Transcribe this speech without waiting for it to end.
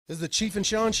This is the Chief and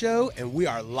Shawn Show, and we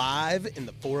are live in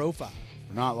the 405.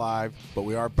 We're not live, but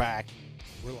we are back.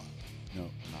 We're live. No,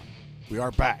 we're not. We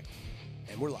are back.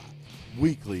 And we're live.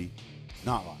 Weekly,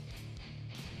 not live.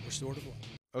 We're sort of live.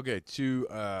 Okay, to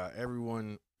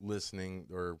everyone listening,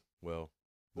 or,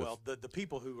 the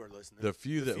people who are listening. the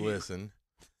few that listen,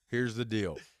 here's the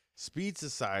deal. Speed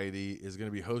Society is going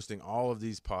to be hosting all of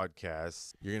these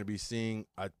podcasts. You're going to be seeing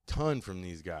a ton from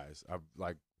these guys.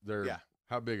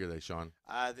 How big are they, Sean?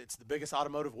 It's the biggest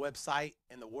automotive website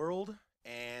in the world,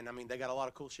 and, I mean, they got a lot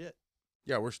of cool shit.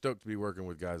 Yeah, we're stoked to be working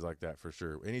with guys like that for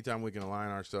sure. Anytime we can align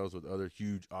ourselves with other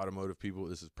huge automotive people,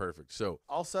 this is perfect. So,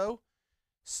 Also,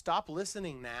 stop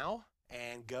listening now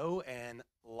and go and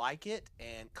like it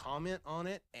and comment on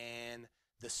it, and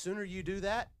the sooner you do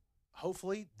that,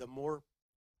 hopefully, the more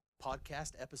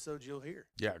podcast episodes you'll hear.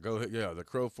 yeah, go ahead. Yeah, the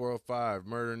Crow 405,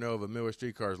 Murder Nova, Midwest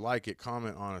Streetcars. Like it,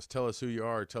 comment on us. Tell us who you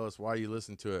are. Tell us why you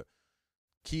listen to it.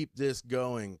 Keep this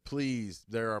going, please.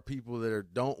 There are people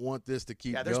that don't want this to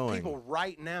keep going. Yeah, there's people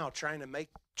right now trying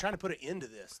to put an end to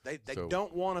this. They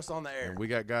don't want us on the air. And we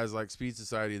got guys like Speed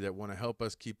Society that want to help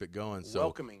us keep it going. So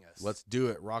welcoming us. let's do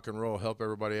it. Rock and roll. Help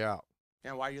everybody out.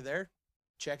 And while you're there,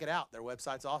 check it out. Their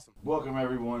website's awesome. Welcome,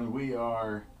 everyone. We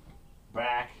are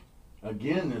back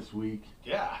again this week.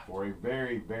 Yeah. For a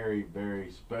very, very, very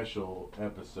special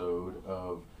episode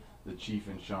of the Chief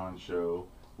and Shawn Show.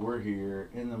 We're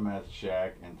here in the Meth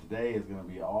Shack, and today is going to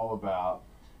be all about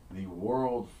the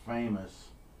world famous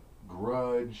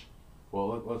grudge.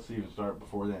 Well, let's even start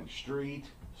before then. Street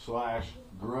 /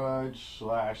 grudge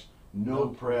 / no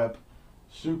prep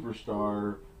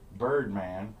superstar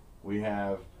Birdman. We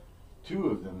have two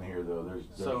of them here, though.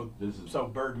 So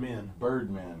Birdmen.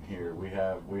 Birdmen here. We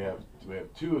have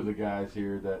two of the guys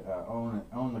here that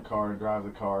own the car and drive the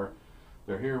car.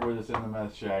 They're here with us in the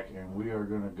Meth Shack, and we are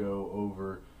going to go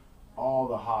over all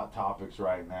the hot topics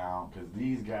right now, because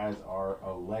these guys are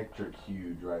electric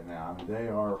huge right now. I mean, they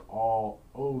are all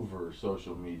over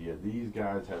social media. These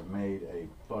guys have made a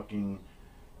fucking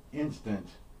instant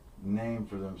name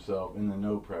for themselves in the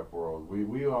no prep world.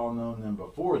 We all known them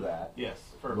before that. Yes,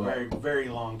 for a very, very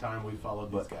long time we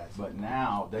followed these guys. But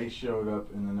now they showed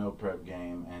up in the no prep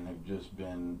game and have just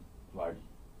been like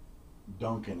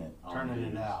dunking it on Turning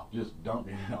dudes. it out. Just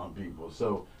dunking it on people.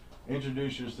 So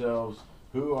introduce yourselves.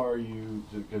 Who are you?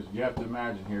 Because you have to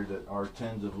imagine here that our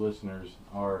tens of listeners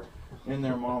are in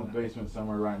their mom's basement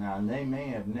somewhere right now, and they may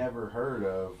have never heard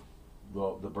of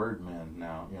the Birdmen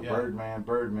now. You know, Yeah.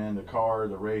 Birdman, the car,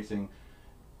 the racing.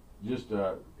 Just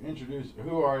introduce,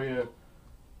 who are you?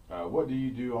 What do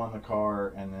you do on the car,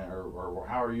 and then, or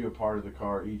how are you a part of the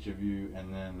car, each of you,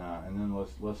 and then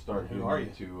let's start Who getting are you?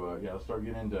 into let's start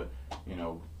getting into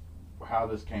how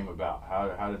this came about.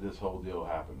 How did this whole deal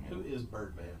happen? Who is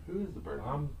Birdman? Who is the Birdman?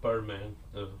 I'm Birdman.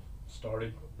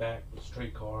 Started back with a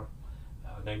street car.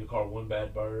 Named the car One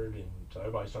Bad Bird, and so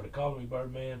everybody started calling me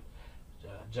Birdman.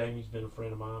 Jamie's been a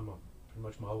friend of mine pretty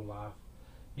much my whole life.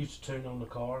 Used to tune on the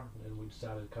car, and we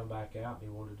decided to come back out, and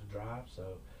he wanted to drive,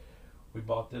 so we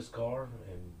bought this car.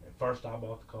 And at first I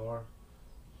bought the car.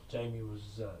 Jamie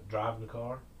was driving the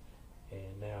car,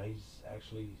 and now he's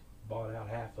actually bought out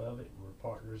half of it. We're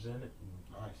partners in it,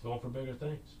 and Nice. going for bigger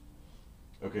things.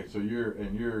 Okay, so you're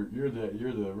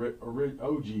the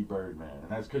OG Birdman, and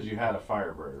that's because you had a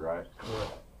Firebird, right?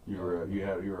 Correct. You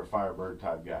were a Firebird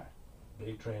type guy.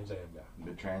 Big Trans Am guy.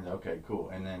 The trans. Okay, cool.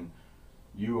 And then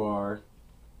you are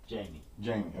Jamie.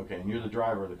 Okay, and you're the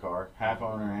driver of the car, half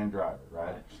owner and driver,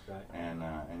 right? Right.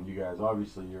 And you guys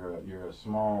obviously you're a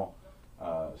small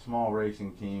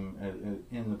racing team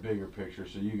in the bigger picture.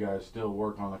 So you guys still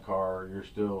work on the car. You're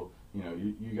still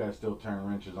you guys still turn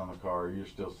wrenches on the car. You're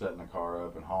still setting the car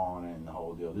up and hauling it and the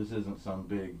whole deal. This isn't some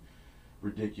big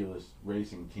ridiculous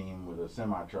racing team with a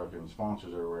semi truck and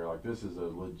sponsors everywhere. Like, this is a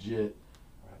legit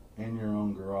in your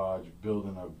own garage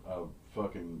building a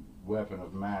fucking weapon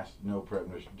of mass no prep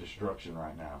destruction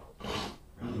right now.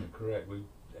 Correct.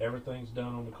 Everything's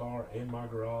done on the car in my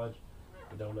garage.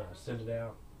 We don't send it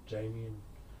out. Jamie and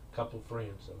a couple of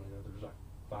friends. I mean, there's like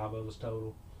 5 of us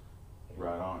total.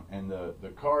 Right on. And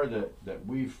the car that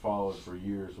we've followed for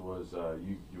years was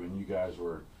when you guys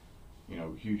were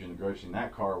huge in the grocery. And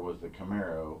that car was the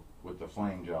Camaro with the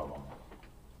flame job on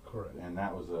it. Correct. And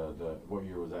that was what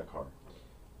year was that car?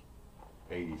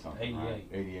 80 something. 88. Right?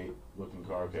 88 looking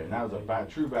car. Okay. And that was a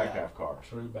true back half car.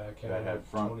 True back half. That had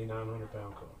front 2,900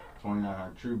 pound car.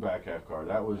 2900 true back half car.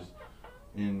 That was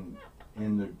in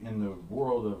the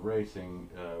world of racing,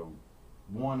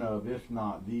 one of, if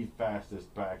not the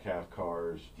fastest back half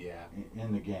cars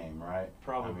in the game, right?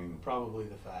 Probably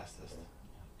the fastest.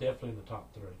 Definitely in the top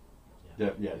 3.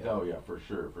 Oh yeah, for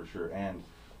sure. And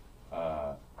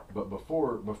But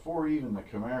before even the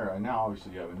Camaro, and now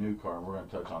obviously you have a new car, and we're going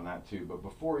to touch on that too. But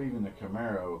before even the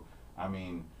Camaro, I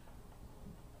mean,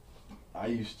 I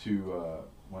used to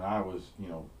when I was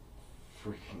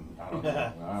freaking I don't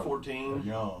know when I was 14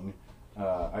 young.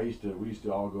 We used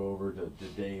to all go over to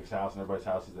Dave's house and everybody's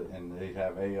houses, and they'd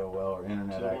have AOL or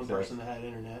internet to access. one person that had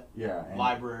internet. Yeah. And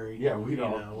library. Yeah,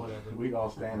 whatever. We'd all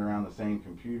stand around the same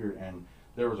computer, and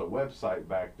there was a website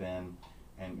back then,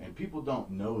 and people don't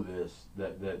know this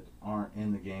that aren't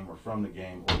in the game or from the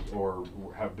game or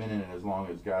have been in it as long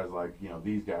as guys like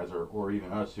these guys or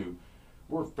even us who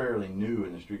we're fairly new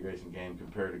in the street racing game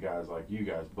compared to guys like you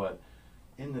guys. But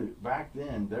back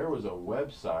then there was a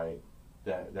website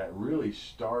that really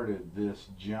started this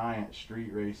giant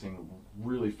street racing,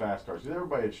 really fast cars. Because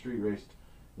everybody had street raced,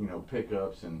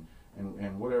 pickups and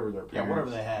whatever their parents whatever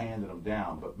they had handed them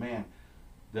down. But man,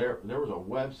 there was a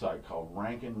website called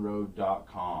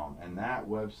rankinroad.com, and that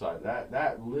website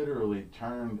that literally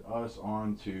turned us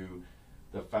on to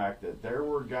the fact that there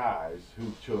were guys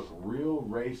who took real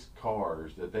race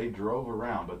cars that they drove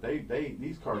around, but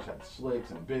these cars had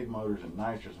slicks and big motors and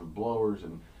nitrous and blowers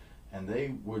and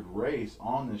they would race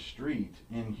on the street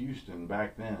in Houston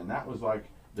back then, and that was like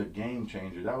the game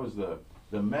changer. That was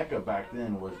the mecca back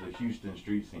then, was the Houston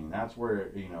street scene. That's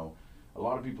where a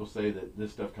lot of people say that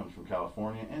this stuff comes from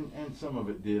California, and some of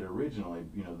it did originally.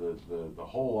 The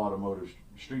whole automotive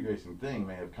street racing thing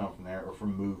may have come from there or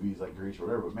from movies like Grease or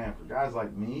whatever. But man, for guys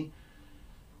like me,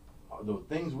 the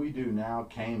things we do now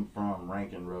came from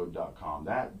rankinroad.com.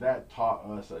 That taught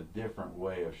us a different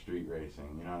way of street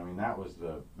racing. You know what I mean? That was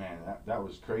that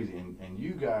was crazy. And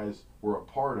you guys were a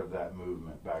part of that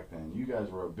movement back then. You guys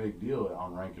were a big deal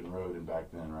on Rankin Road and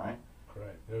back then, right?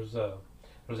 Correct. There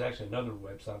was actually another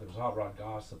website. There was Hot Rod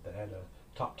Gossip that had a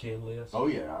top 10 list. Oh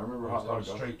yeah, I remember Hot Rod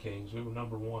Gossip. Street Kings. We were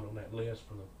number 1 on that list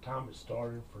from the time it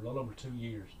started for a little over 2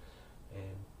 years.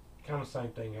 And kind of same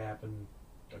thing happened.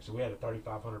 Like I said, we had a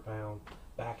 3,500-pound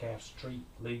back half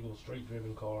legal street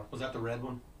driven car. Was that the red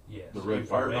one? Yes. The red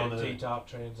Bird on the T-top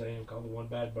Trans Am called the One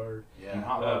Bad Bird. Yeah. And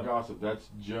Hot Rod Gossip, that's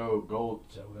Joe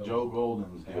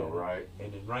Golden's deal, right?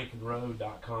 And then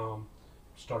rankinroad.com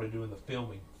started doing the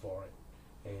filming for it.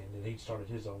 And then he started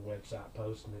his own website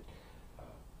posting it.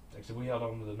 Like I said, we held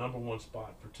on to the number 1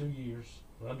 spot for 2 years,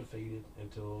 undefeated,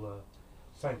 until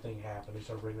same thing happened. They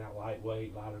started bringing out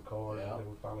lightweight, lighter cars, and then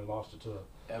we finally lost it to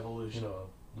Evolution.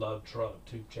 A lug truck,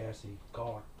 2 chassis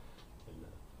car.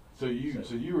 And,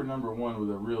 so you were number 1 with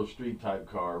a real street type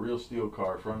car, a real steel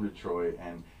car from Detroit,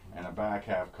 and a back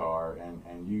half car,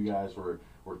 and you guys were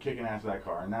kicking ass with that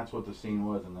car, and that's what the scene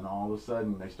was. And then all of a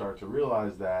sudden they start to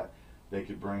realize that they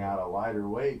could bring out a lighter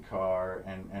weight car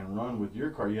and run with your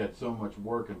car. You had so much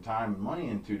work and time and money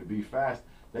into to be fast.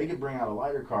 They could bring out a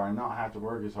lighter car and not have to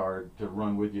work as hard to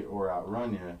run with you or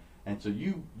outrun you. And so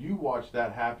you watched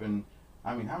that happen.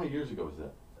 I mean, how many years ago was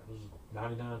that? That was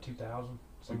 99, 2000,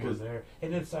 somewhere there.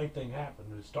 And then the same thing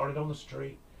happened. It started on the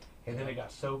street, and then it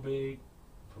got so big,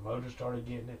 promoters started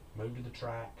getting it, moved to the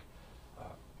track.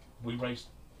 We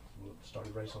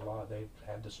started racing a lot. They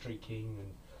had the Street King,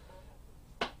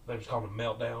 and they was calling them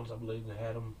meltdowns, I believe, and they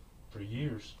had them for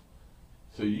years.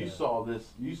 So you saw the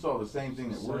same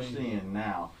thing that we're seeing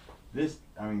now.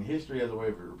 History has a way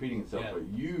of repeating itself, but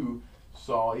you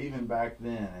saw even back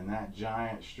then in that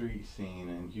giant street scene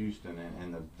in Houston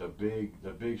and the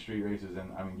big street races,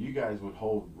 and I mean, you guys would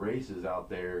hold races out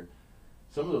there.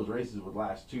 Some of those races would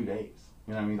last 2 days.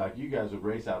 You know what I mean? Like, you guys would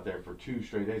race out there for 2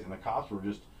 straight days, and the cops were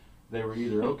they were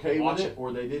either okay with it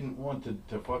or they didn't want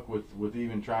to fuck with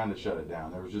even trying to shut it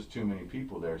down. There was just too many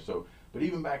people there. So, but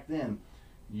even back then,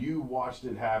 you watched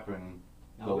it happen.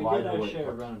 No, we did our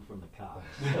share running from the cops.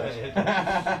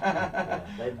 Yeah,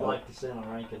 they'd like to sit on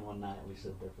Rankin one night. We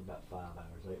sat there for about 5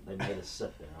 hours. They made us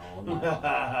sit there all night.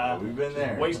 Yeah, we've been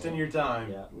there. Wasting your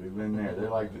time. Yeah. We've been there. They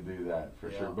like to do that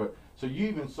for sure. But so you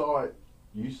even saw it.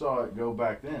 You saw it go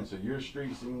back then. So your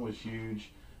street scene was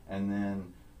huge, and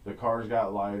then the cars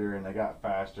got lighter and they got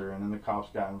faster, and then the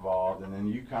cops got involved, and then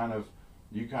you kind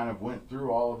of went through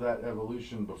all of that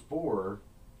evolution before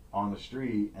on the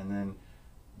street, and then.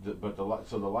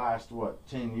 So the last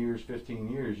 10 years,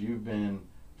 15 years, you've been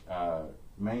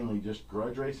mainly just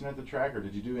grudge racing at the track, or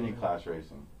did you do any class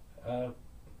racing?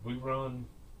 We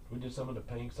did some of the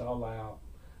pinks all out.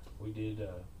 We did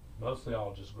mostly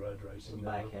all just grudge racing. Some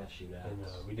back half shootouts.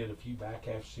 And we did a few back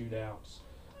half shootouts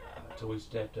until we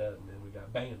stepped up, and then we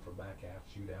got banned from back half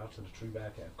shootouts in a true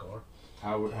back half car.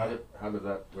 How did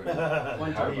that?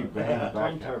 How do you ban a back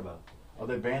Twin half? turbo. Oh,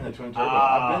 they banned the twin turbo.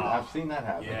 I've seen that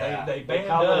happen. Yeah. They banned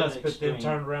call it us, an but then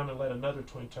extreme. turned around and let another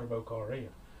twin turbo car in.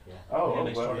 Yeah. Oh, And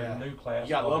they well, started yeah. a new class. You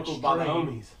got called locals by the Extreme,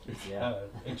 homies. Yeah.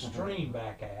 Extreme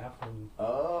back half. And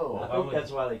oh. I think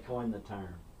that's why they coined the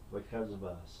term, because of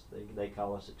us. They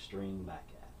call us extreme back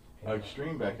half.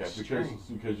 Extreme back half Extreme.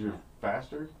 because you're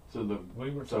faster. So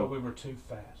we were so told we were too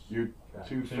fast. you're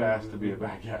too fast to be a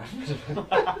back half. We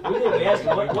did. We asked,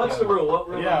 what's the rule? What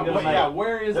rule Yeah, are we gonna make? yeah.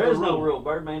 Where is There the is rule? no rule.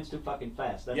 Birdman's too fucking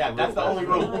fast. That's Yeah, the that's rule. the only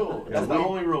That's the rule. rule. That's Yeah, the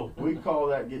only rule. We call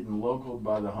that getting localed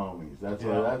by the homies. That's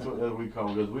Yeah. what we call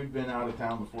it, because we've been out of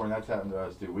town before, and that's happened to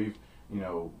us too. We've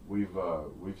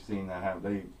seen that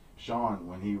happen. Shawn,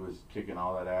 when he was kicking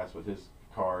all that ass with his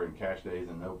car and cash days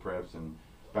and no preps, and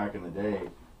back in the day,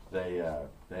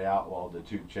 they outlawed the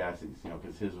tube chassis,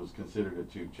 because his was considered a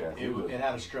tube chassis. It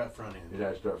had a strut front end. It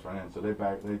had a strut front end, so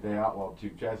they outlawed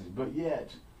tube chassis, but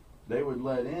yet they would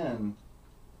let in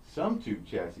some tube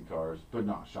chassis cars, but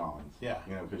not Shawn's. Yeah.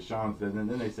 Because Shawn's, and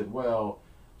then they said, well,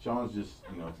 Shawn's just,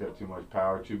 it's got too much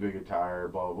power, too big a tire,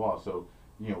 blah blah blah. So,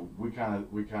 we kind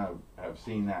of have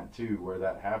seen that too, where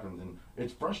that happens, and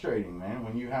it's frustrating, man,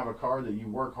 when you have a car that you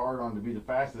work hard on to be the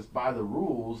fastest by the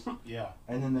rules, Yeah.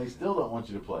 and then they still don't want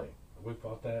you to play. We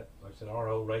fought that, like I said, our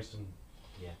whole racing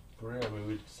career. I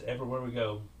mean, everywhere we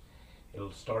go,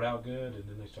 it'll start out good, and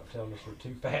then they start telling us we're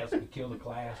too fast, we kill the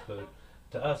class. But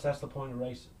to us, that's the point of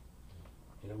racing.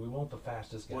 We want the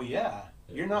fastest guy. Well, yeah.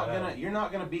 You're not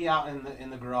gonna be out in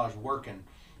the garage working,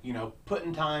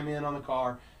 putting time in on the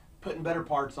car, putting better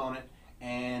parts on it,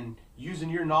 and using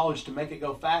your knowledge to make it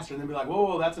go faster, and then be like,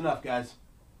 whoa, that's enough, guys.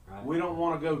 Right. We don't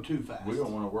want to go too fast. We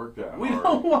don't want to work that We hard.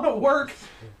 don't want to work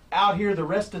out here the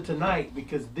rest of tonight,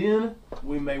 because then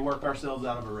we may work ourselves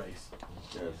out of a race.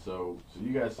 Yeah, so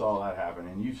you guys saw that happen,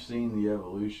 and you've seen the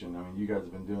evolution. I mean, you guys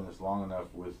have been doing this long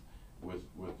enough with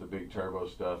the big turbo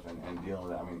stuff and dealing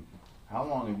with that. I mean, how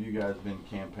long have you guys been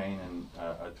campaigning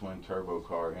a twin turbo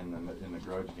car in the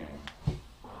grudge game?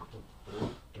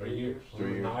 3 years. 3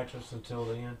 We were years. nitrous until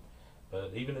then,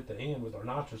 but even at the end with our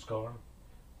nitrous car,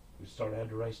 we started having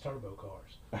to race turbo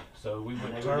cars. So we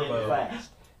went They were getting turbo.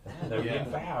 fast. They were Yeah.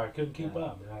 getting fast. I couldn't keep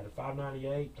up. And I had a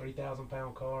 598,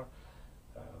 3,000-pound car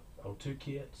on 2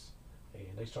 kits,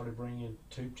 and they started bringing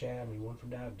tube chassis. I mean, one from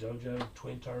down JoJo,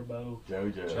 twin turbo,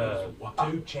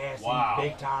 JoJo. tube chassis, Wow.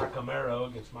 big tire Camaro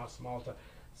against my small tire.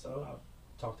 So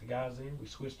I talked the guys in. We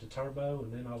switched to turbo,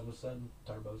 and then all of a sudden,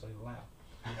 turbos ain't allowed.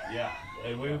 Yeah.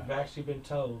 And we've actually been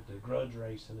told that grudge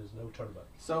racing is no turbo.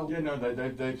 So Yeah, no,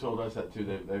 they've told us that too.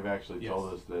 They've actually Yes.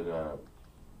 told us that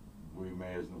we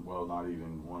may as well not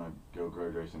even want to go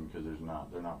grudge racing, because they're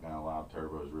not going to allow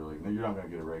turbos really. No, you're not going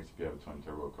to get a race if you have a twin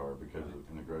turbo car, because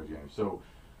in the grudge game. So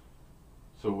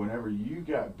whenever you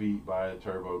got beat by a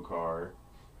turbo car,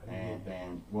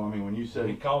 and well, I mean, when you said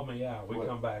He called me out. We What-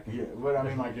 come back. yeah, but I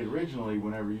mean, like originally,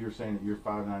 whenever you were saying that your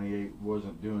 598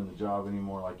 wasn't doing the job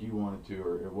anymore like you wanted to,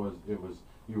 or it was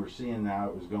you were seeing how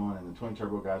it was going, and the twin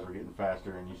turbo guys were getting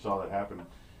faster, and you saw that happen.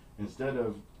 Instead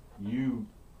of you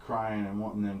crying and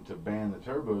wanting them to ban the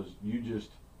turbos, you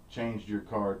just changed your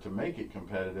car to make it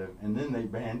competitive, and then they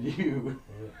banned you.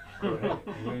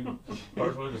 We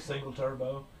first went a single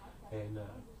turbo, and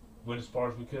went as far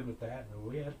as we could with that. And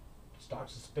we had stock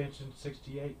suspension,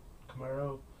 68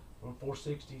 Camaro on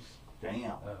 460s.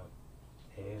 Damn.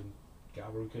 And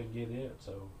got where we couldn't get it,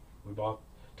 so we bought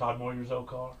Todd Moyer's old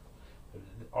car.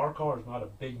 Our car is not a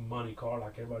big money car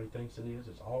like everybody thinks it is.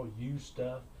 It's all used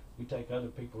stuff. We take other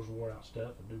people's wore out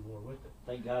stuff and do more with it.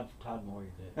 Thank God for Todd Moyer.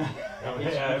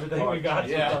 Yeah, everything we got.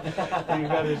 Yeah. We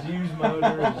got his used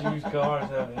motor, his used cars,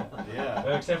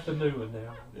 Yeah. except the new one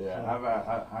now. Yeah,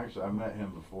 I've met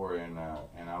him before, and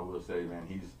I will say, man,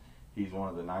 he's one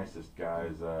of the nicest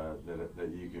guys that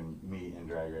you can meet in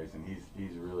drag racing.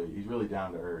 He's really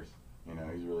down to earth.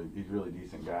 He's really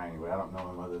decent guy. Anyway, I don't know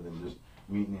him other than just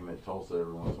meeting him at Tulsa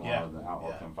every once in a while, the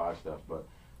Outlaw 10-5 stuff.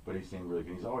 But he seemed really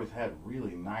good. He's always had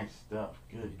really nice stuff.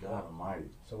 Good God Almighty.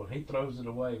 So when he throws it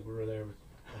away, we're there.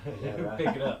 Yeah, right.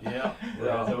 Pick it up. Yeah.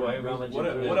 Yeah, the way Rummaging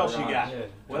What through else the you got? Yeah.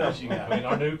 What else you I got? mean,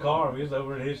 our new car, we was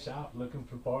over at his shop looking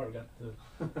for parts.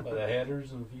 Got the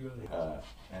headers and a few other.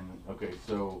 And okay,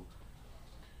 so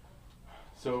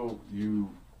you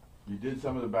did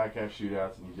some of the back half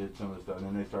shootouts, and you did some of the stuff, and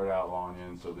then they started outlawing you.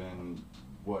 And so then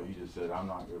what you just said, I'm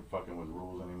not fucking with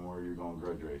rules anymore. You're going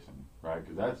grudge racing, right?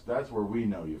 Because that's where we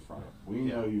know you from. We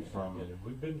know you from. Yeah,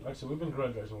 we've been, like I said, we've been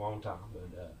grudge racing a long time,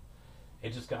 but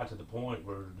it just got to the point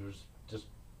where there's just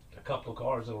a couple of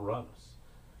cars that'll run us.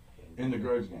 In the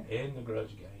grudge game. In the grudge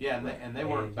game. Yeah, and they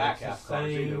weren't back it's half the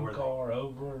cars either, same were they? car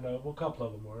over and over. A couple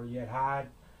of them were. You had Hyde,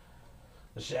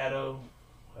 the Shadow,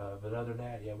 but other than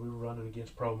that, yeah, we were running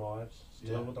against pro mods,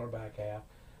 still Yeah. with our back half.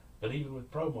 But even with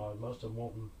pro mods, most of them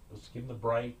wanting us to give them the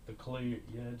brake, the clear,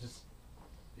 just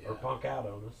or punk out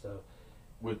on us. So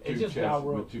with it two just chassis, got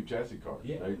where- with two chassis cars.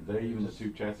 Yeah. They even the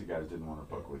two chassis guys didn't want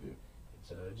to fuck with you.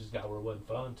 so it just got where it wasn't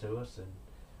fun to us, and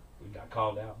we got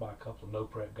called out by a couple of no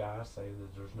prep guys saying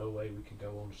that there's no way we could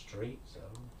go on the street. So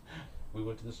we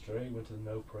went to the street, went to the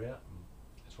no prep, and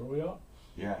that's where we are.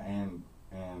 Yeah, and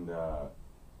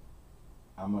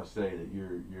I must say that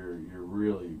you're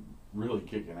really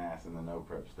kicking ass in the no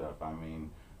prep stuff. I mean,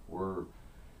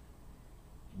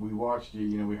 we watched you.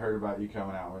 You know, we heard about you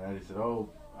coming out, and they said, "Oh,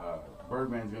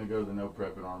 Birdman's gonna go to the no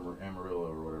prep in Amarillo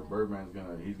or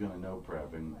whatever. He's gonna no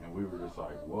prep," and we were just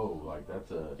like, "Whoa, like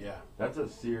that's a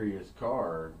serious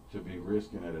car to be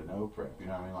risking at a no prep." You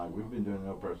know what I mean? Like we've been doing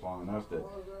no preps long enough that,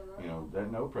 you know,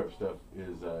 that no prep stuff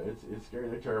is it's scary.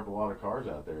 They tear up a lot of cars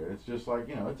out there. It's just like,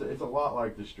 you know, it's a lot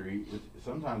like the street.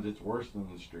 Sometimes it's worse than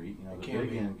the street. You know, the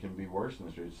big end can be worse than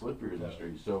the street. It's slipperier than the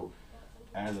street. So,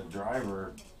 as a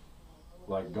driver,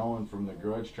 like going from the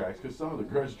grudge tracks, because some of the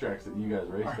grudge tracks that you guys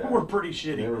raced at were pretty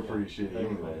shitty. They were pretty shitty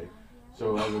anyway.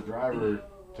 So as a driver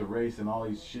to race in all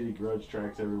these shitty grudge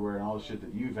tracks everywhere and all the shit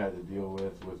that you've had to deal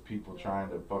with people trying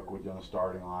to fuck with you on the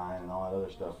starting line and all that other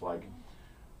stuff, like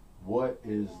what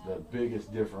is the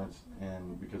biggest difference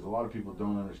in, because a lot of people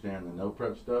don't understand the no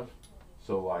prep stuff,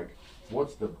 so like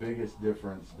what's the biggest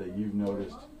difference that you've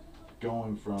noticed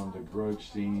going from the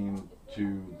grudge scene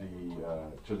to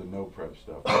the no prep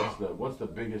stuff? What's the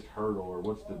biggest hurdle, or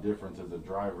what's the difference as a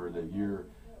driver that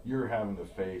you're having to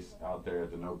face out there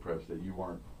at the no preps that you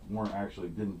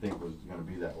didn't think was going to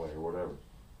be that way or whatever?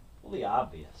 Well, the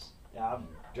obvious.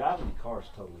 Driving the car is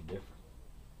totally different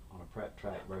on a prep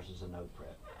track versus a no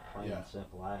prep. Plain and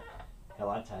simple. I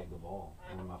tagged the ball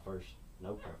in one of my first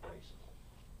no prep races.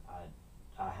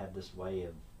 I have this way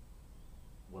of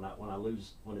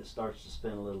when it starts to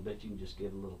spin a little bit, you can just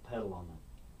give a little pedal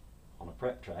on a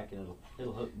prep track and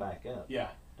it'll hook back up. Yeah.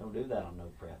 Don't do that on no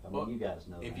prep. I mean, you guys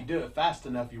know if that. you do it fast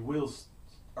enough, your wheels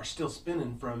are still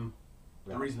spinning from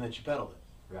the reason that you pedaled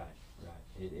it. Right.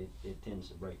 It tends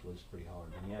to break loose pretty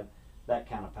hard. When you have that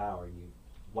kind of power and you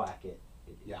whack it,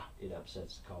 it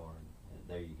upsets the car, and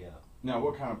there you go. Now,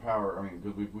 what kind of power? I mean,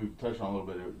 because we've touched on a little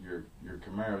bit. Your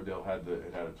Camaro deal had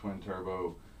a twin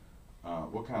turbo.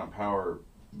 What kind of power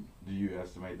do you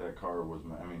estimate that car was?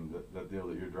 I mean, that deal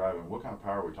that you're driving. What kind of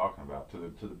power are we talking about to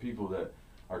the people that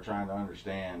are trying to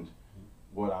understand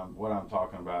what I'm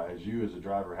talking about? As you as a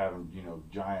driver having, you know,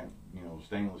 giant, you know,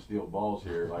 stainless steel balls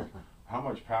here, like how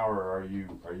much power are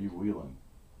you wheeling?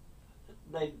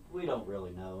 We don't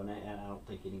really know, and I don't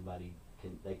think anybody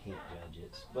can't judge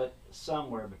it. But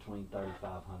somewhere between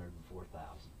 3,500 and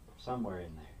 4,000, somewhere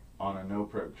in there. On a no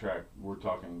prep track, we're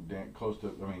talking close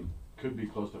to. I mean, could be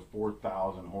close to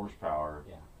 4,000 horsepower.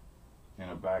 Yeah. In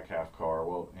a back half car.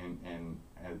 Well, in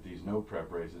at these no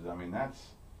prep races, I mean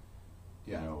that's.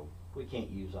 You know. We can't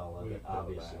use all of it,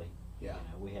 obviously. Yeah. You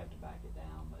know, we have to back it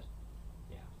down, but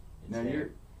yeah. Now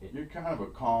you're kind of a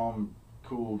calm,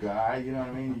 cool guy. You know what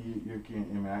I mean? You can't.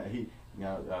 I mean,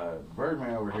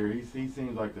 Birdman over here. He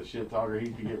seems like the shit talker. He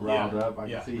could get riled up. I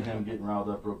can see him getting riled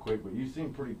up real quick. But you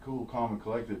seem pretty cool, calm, and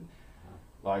collected.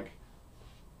 Like,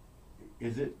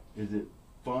 is it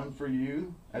fun for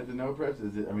you at the no preps?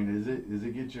 Does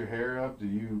it get your hair up?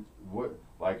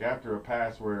 Like after a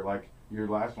pass where like your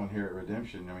last one here at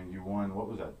Redemption, I mean, you won, what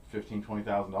was that,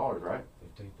 $20,000, right?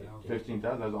 $15,000.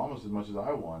 That's almost as much as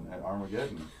I won at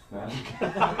Armageddon.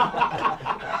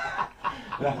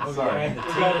 Sorry. You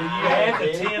had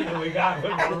the 10 that we got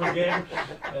with Armageddon.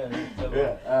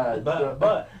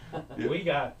 But we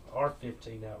got our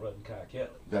 15 outrunning Kyle Kelly.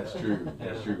 That's true.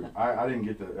 That's true. I didn't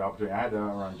get the opportunity. I had to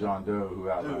outrun John Doe, who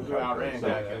outran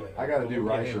Kyle Kelly. I got to do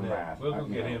Ricer math. We'll go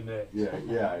get him next.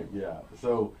 Yeah.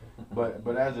 So,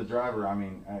 but as a driver, I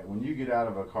mean, when you get out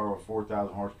of a car with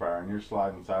 4,000 horsepower and you're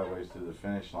sliding sideways to the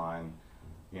finish line,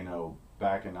 you know,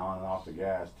 backing on and off the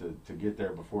gas to get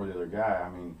there before the other guy, I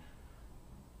mean,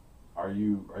 are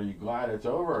you glad it's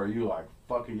over? Or are you like,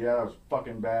 fuck it, yeah, that was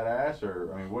fucking badass?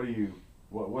 Or, I mean,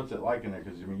 what's it like in there?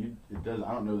 Because, I mean, I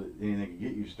don't know that anything can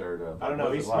get you stirred up. I don't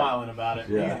know. He's smiling about it.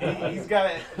 Yeah. He's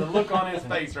got the look on his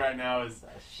face right now is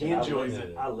he enjoys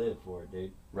it. I live for it,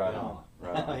 dude. Right on.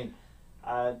 Right on. I mean,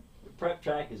 the prep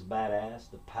track is badass.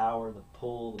 The power, the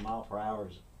pull, the mile per hour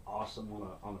is awesome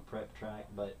on a prep track.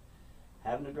 But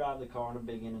having to drive the car in a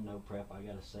big end of no prep, I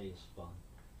gotta say, is fun.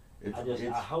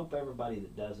 I hope everybody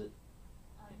that does it,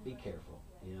 be careful.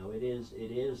 You know, it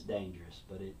is dangerous,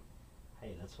 but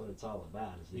hey, that's what it's all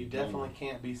about. You definitely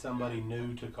can't be somebody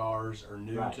new to cars or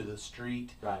new to the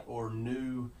street or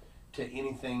new to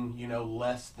anything, you know,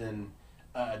 less than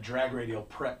a drag radial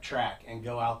prep track and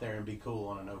go out there and be cool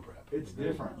on a no prep. It's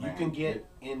different, man. You can get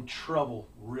in trouble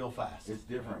real fast. It's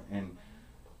different. And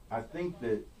I think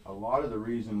that a lot of the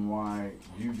reason why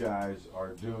you guys are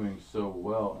doing so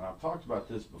well, and I've talked about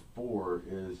this before,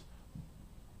 is,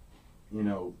 you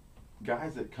know,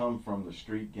 guys that come from the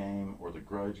street game or the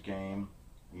grudge game,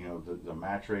 you know, the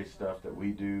match race stuff that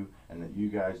we do and that you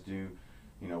guys do,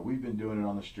 you know, we've been doing it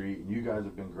on the street and you guys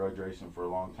have been grudge racing for a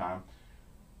long time.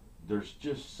 There's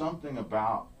just something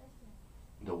about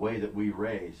the way that we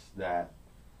race that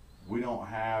we don't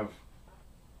have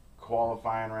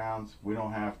qualifying rounds, we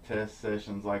don't have test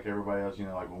sessions like everybody else. You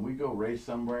know, like when we go race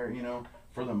somewhere, you know,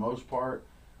 for the most part,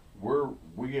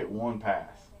 we get one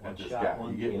pass at this guy.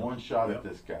 You get one shot at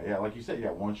this guy. Yeah, like you said,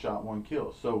 yeah, one shot, one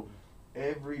kill. So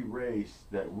every race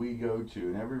that we go to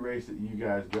and every race that you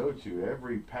guys go to,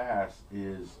 every pass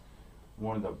is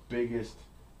one of the biggest,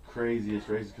 craziest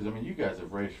races. Because I mean, you guys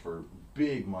have raced for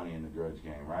big money in the grudge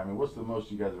game, right? I mean, what's the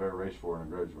most you guys have ever raced for in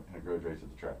a grudge race at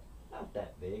the track? Not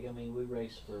that big. I mean, we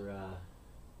raced for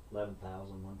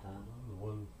 11,000 one time. The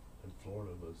one in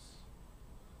Florida was.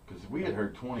 Because we had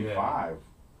heard 25.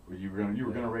 Yeah. You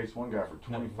were gonna race one guy for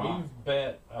 25. We've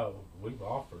bet. Oh, we've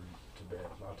offered to bet.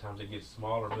 A lot of times it gets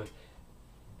smaller, but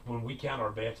when we count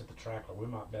our bets at the track, we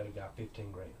might bet a guy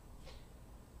 15 grand.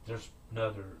 There's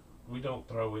another. We don't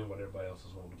throw in what everybody else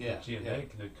is wanting to put in. Yeah. It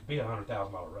could be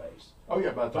 $100,000 race. Oh yeah,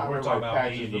 by the time we're talking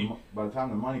everybody about patches by the time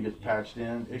the money gets patched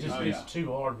in, It just gets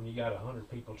too hard when you got 100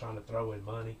 people trying to throw in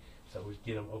money. So we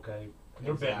get them okay.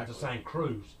 They're betting the same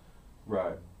crews,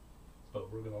 right.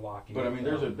 but we're gonna lock in. But I mean,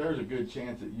 there's a good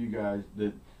chance that you guys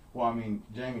well, I mean,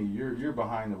 Jamie, you're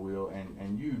behind the wheel,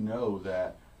 and you know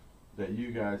that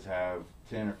you guys have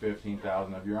 10 or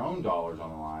 15,000 of your own dollars on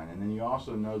the line, and then you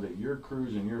also know that your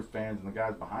crews and your fans and the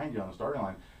guys behind you on the starting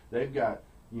line, they've got,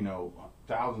 you know,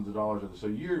 thousands of dollars so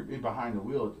you're behind the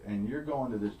wheel and you're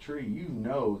going to this tree. You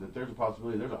know that there's a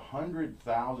possibility there's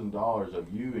 $100,000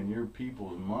 of you and your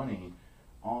people's money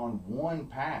on one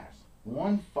pass.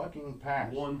 One fucking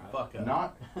pass. One fuck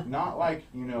up. Not like,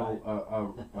 you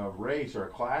know, a race or a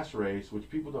class race, which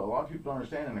a lot of people don't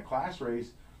understand. In a class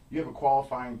race, you have a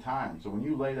qualifying time. So when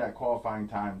you lay that qualifying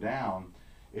time down,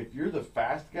 if you're the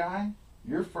fast guy,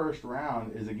 your first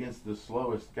round is against the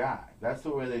slowest guy. That's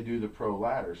the way they do the pro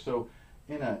ladder. So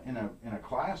in a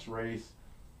class race,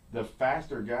 the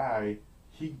faster guy,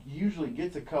 he usually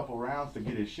gets a couple rounds to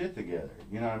get his shit together.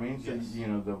 You know what I mean? So Yes. you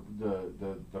know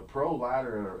the pro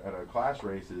ladder at a class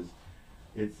race is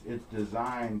it's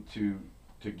designed to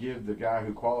give the guy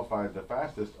who qualified the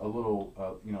fastest a little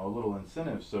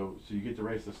incentive. So you get to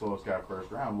race the slowest guy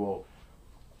first round. Well,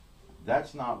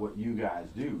 that's not what you guys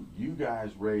do. You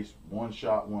guys race one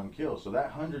shot, one kill. So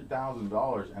that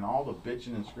 $100,000 and all the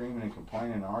bitching and screaming and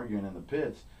complaining and arguing in the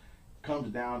pits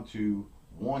comes down to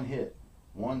one hit,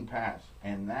 one pass,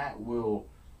 and that will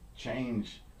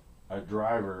change a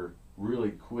driver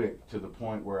really quick to the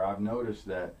point where I've noticed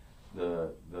that the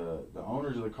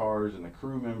owners of the cars and the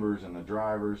crew members and the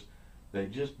drivers, they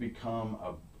just become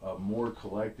a more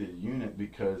collected unit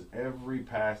because every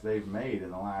pass they've made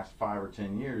in the last 5 or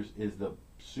 10 years is the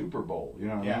Super Bowl. You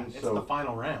know what I mean? It's the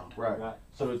final round. Right.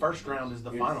 So the first round is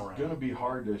the final round. It's going to be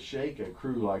hard to shake a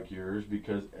crew like yours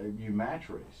because you match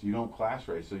race. You don't class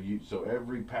race. So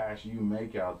every pass you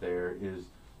make out there is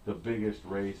the biggest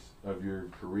race of your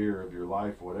career, of your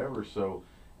life, whatever. So,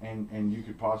 and you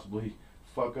could possibly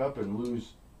fuck up and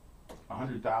lose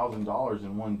 $100,000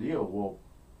 in one deal. Well,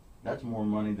 that's more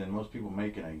money than most people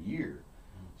make in a year.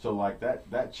 So like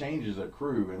that changes a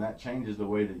crew and that changes the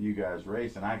way that you guys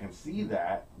race. And I can see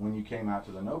that when you came out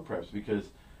to the no preps because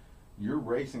you're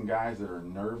racing guys that are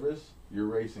nervous. You're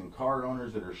racing car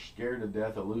owners that are scared to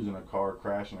death of losing a car,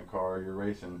 crashing a car. You're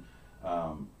racing,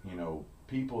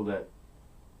 people that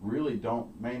really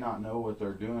may not know what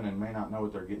they're doing and may not know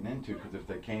what they're getting into because if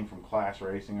they came from class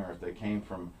racing or if they came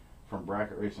from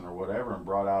bracket racing or whatever and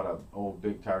brought out a old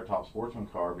big tire top sportsman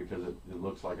car because it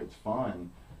looks like it's fun.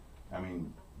 I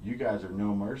mean, you guys are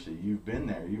no mercy. You've been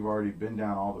there. You've already been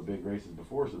down all the big races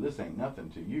before, so this ain't nothing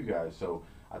to you guys. So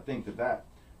I think that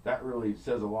really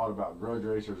says a lot about grudge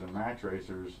racers and match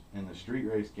racers in the street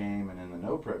race game and in the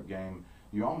no prep game.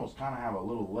 You almost kind of have a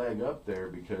little leg up there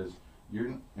because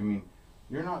you're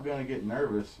not going to get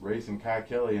nervous racing Kai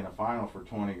Kelly in a final for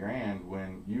 20 grand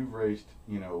when you've raced,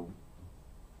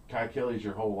 Kai Kelly's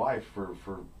your whole life for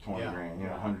 20 grand,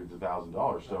 hundreds of thousands of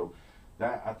dollars. So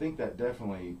that I think that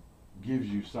definitely gives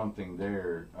you something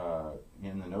there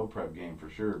in the no prep game for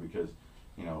sure because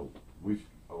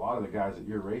a lot of the guys that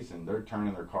you're racing, they're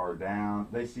turning their car down.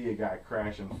 They see a guy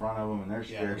crash in front of them and they're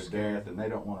scared to death and they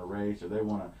don't want to race or they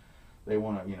want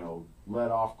to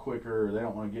let off quicker or they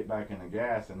don't want to get back in the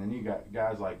gas. And then you got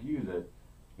guys like you that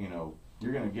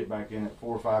you're gonna get back in it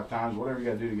 4 or 5 times, whatever you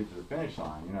got to do to get to the finish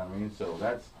line. You know what I mean? So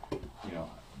that's, you know,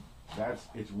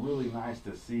 it's really nice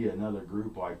to see another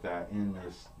group like that in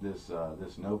this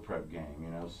no prep game. You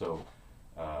know, so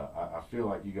I feel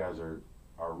like you guys are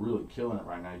really killing it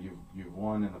right now. You've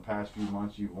won in the past few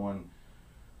months. You've won.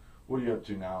 What are you up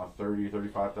to now?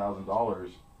 $35,000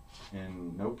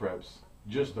 in no preps.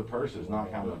 Just the purses,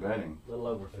 not counting the betting. A little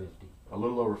over 50. A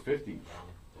little over 50.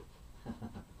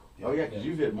 Oh yeah, because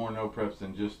you've hit more no preps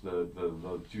than just the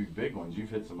 2 big ones.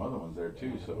 You've hit some other ones there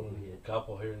too. So a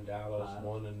couple here in Dallas,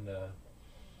 one in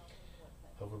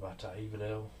over by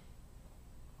Taivadale.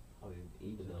 Oh,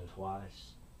 Evadale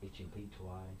twice, H&P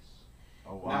twice.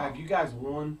 oh wow. Now, have you guys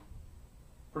won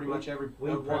pretty much every We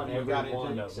no prep won you every got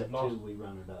one into? except lost. 2. We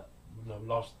run it up. No, we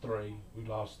lost 3. We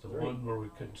lost the 3. one where we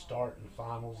couldn't start in the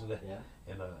finals Yeah.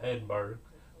 in Edinburgh.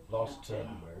 Lost to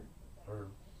Edinburgh. or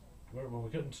when we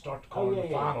couldn't start the car in the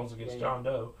finals against John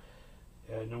Doe,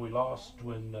 and then we lost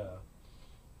when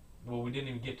well, we didn't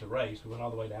even get to race. We went all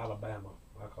the way to Alabama.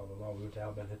 I call it law. We went to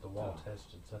Alabama, hit the wall,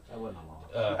 tested. So, That wasn't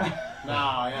a loss.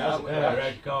 Nah, yeah. yeah,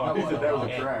 red car. He said that was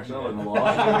a And- crash. That wasn't a and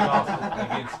loss. we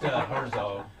lost against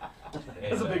Herzog.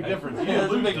 That's a big difference. You Yeah,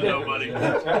 didn't lose that's a to big nobody.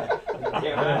 difference.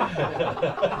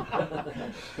 Yeah,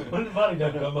 When the money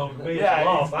doesn't come home to me, Yeah, it's a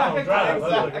loss. I don't drive.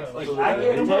 exactly. I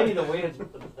can't tell you the wins.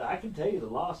 I can tell you the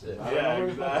losses. I Yeah, don't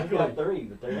know exactly. We got 3,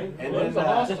 but there ain't. And Well, it's a then,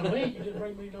 loss to me. You didn't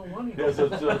bring me no money. Yeah, so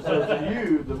to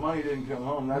you, the money didn't come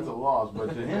home. That's a loss. But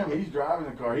to him, he's driving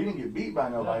the car. He didn't get beat by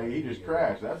nobody. He just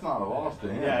crashed. That's not a loss to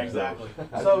him. Yeah, So exactly.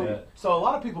 that's So, it. so a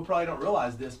lot of people probably don't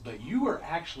realize this, but you were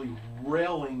actually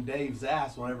railing Dave's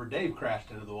ass whenever Dave crashed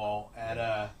into the wall at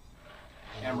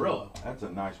Amarillo. That's a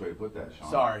nice way to put that, Sean.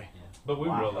 Sorry. But we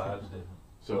Wow. realized it.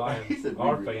 So Lions, he said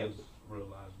our we fans realized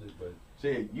realized it, but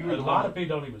See, you were a the lot one. of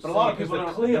people don't even see But a lot of it 'cause people the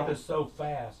don't- clip don't- is so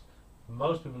fast.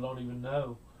 Most people don't even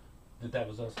know that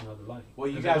was us in the other lane. Well,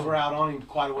 you 'Cause guys they were out on him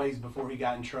quite a ways before he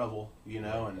got in trouble, you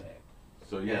know, and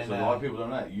So yeah, And, so a lot of people don't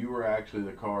know that. You were actually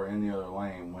the car in the other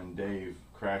lane when Dave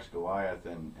crashed Goliath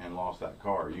and lost that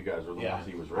car. You guys were the Yeah. ones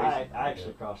he was I racing.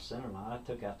 actually crossed the center line. I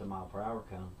took out the mile per hour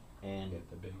cone, and Get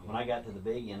the big when I got to the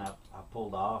big end, I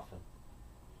pulled off, and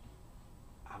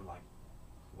I'm like,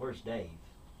 "Where's Dave?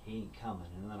 He ain't coming."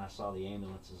 And then I saw the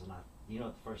ambulances, and you know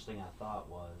what the first thing I thought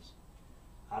was?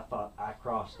 I thought I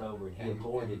crossed over and he And-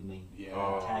 avoided and- me.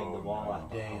 yeah. And tagged the wall. no. I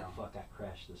thought, Damn. "Oh fuck! I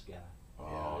crashed this guy." Oh,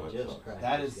 I that just sucks. crashed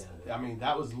that this is, guy. I mean,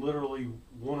 that was literally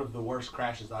one of the worst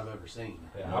crashes I've ever seen.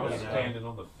 Yeah, I was You know? standing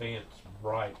on the fence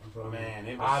right in front of me. Man,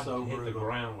 it was I so hit brutal. the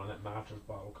ground when that nitrous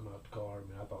bottle come out the car. I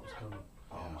mean, I thought it was coming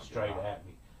Oh my straight God. at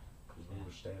me because we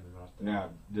were standing right there. Now,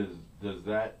 does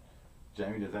that,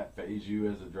 Jamie? Does that phase you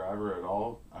as a driver at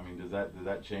all? I mean, does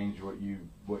that change how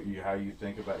you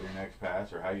think about your next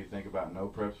pass or how you think about no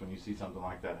preps when you see something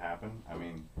like that happen? I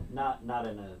mean, Not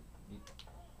in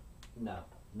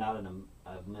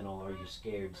a mental "are you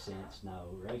scared" sense. No,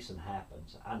 racing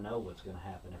happens. I know what's going to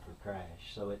happen if we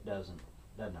crash, so it doesn't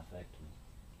affect me.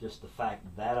 Just the fact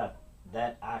that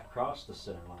I crossed the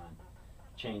center line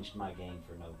changed my game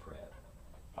for no prep.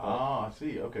 oh, I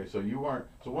see. Okay, so you weren't.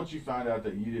 So once you find out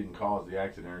that you didn't cause the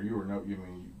accident, or you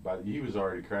were he was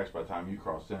already crashed by the time you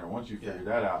crossed center. Once you figured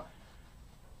that out,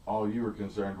 all you were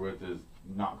concerned with is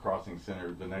not crossing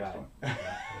center the next Right. one.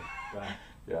 Right.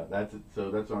 Yeah, that's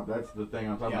the thing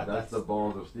I'm talking Yeah, about. That's the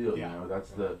balls of steel. yeah. You know,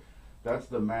 that's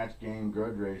the match game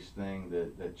grudge race thing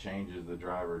that changes the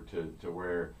driver to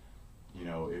where, you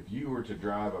know, if you were to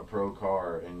drive a pro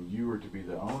car and you were to be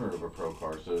the owner of a pro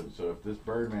car, so if this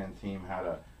Birdman team had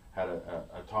a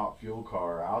top fuel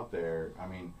car out there, I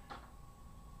mean,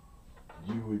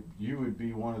 you would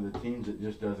be one of the teams that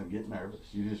just doesn't get nervous.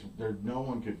 No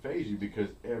one could phase you because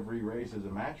every race is a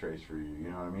match race for you.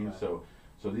 You know what I mean? Right.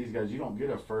 So these guys, you don't get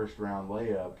a first round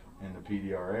layup in the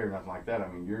PDRA or nothing like that. I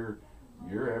mean, you're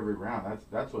every round.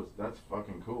 That's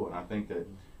fucking cool. And I think that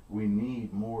we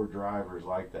need more drivers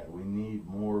like that. We need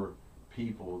more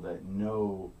people that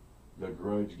know the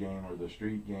grudge game or the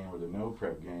street game or the no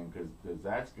prep game because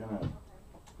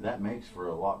that makes for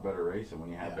a lot better racing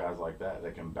when you have guys like that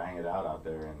can bang it out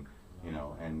there and, you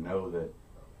know, and know that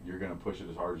you're going to push it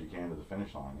as hard as you can to the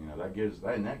finish line. You know, that gives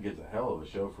a hell of a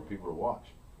show for people to watch.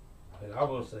 And I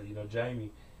will say, you know, Jamie,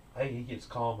 he gets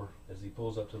calmer as he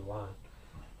pulls up to the line.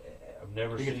 I've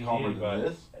never He seen gets calmer than anybody.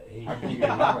 this? He, I think he gets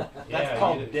calmer. That's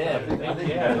called dead. I think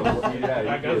he has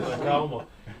I go he to is. the coma.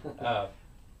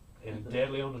 And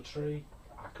deadly on the tree,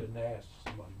 I couldn't ask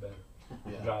somebody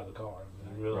better to drive the car. I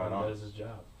mean, he really Right on. does his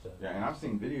job. So. Yeah, and I've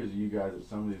seen videos of you guys at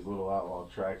some of these little outlaw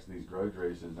tracks, these grudge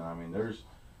races, and I mean, there's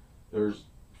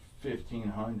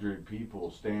 1,500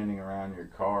 people standing around your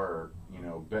car, you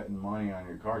know, betting money on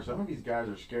your car. Some of these guys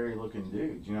are scary looking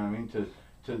dudes, you know what I mean?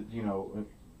 To you know,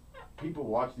 people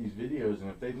watch these videos, and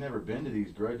if they've never been to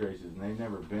these grudge races and they've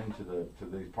never been to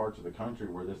these parts of the country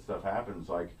where this stuff happens,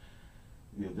 like,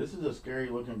 yeah, this is a scary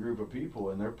looking group of people,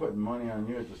 and they're putting money on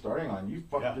you at the starting line. You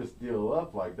fucked this deal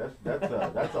up, like that's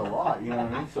a lot, you know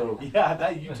what I mean? So yeah,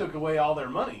 that you took away all their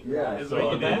money. Yeah, is so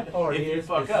what you that did. part If you is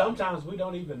fuck up. sometimes we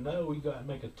don't even know we got to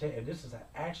make a test. And this has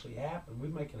actually happened. We're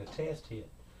making a test hit.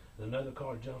 And another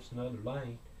car jumps another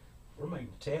lane. We're making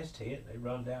a test hit. They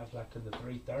run down like to the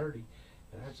 330.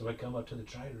 And that's when we come up to the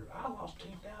trailer. I lost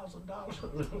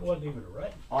 $10,000. It wasn't even a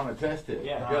race. on a test hit.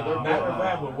 Yeah. they're Matter of betting.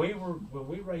 fact, when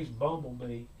we raced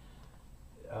Bumblebee,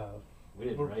 We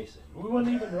didn't race it. we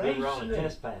wasn't even We racing were on a it.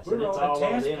 test pass. We and were it's on a all over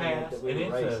test the internet pass, that we and were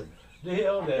it's racing. a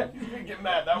deal that. You didn't get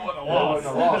mad. That wasn't a That loss.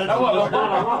 wasn't a loss. That wasn't a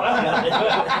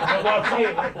But what I'm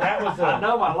saying, that was I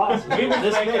know my loss. we was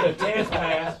This making a big. test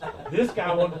pass. This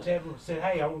guy wanted to tell me, said,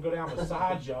 "Hey, I want to go down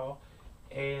beside y'all,"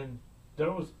 and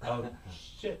there was a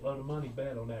shitload of money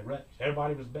bet on that race.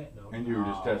 Everybody was betting on it. And you were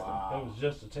just testing. It was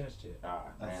just a test hit.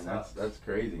 Man, sucks. that's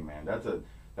crazy, man. That's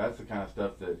the kind of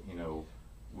stuff that, you know,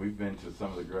 we've been to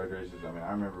some of the grudge races. I mean,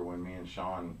 I remember when me and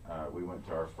Shawn, we went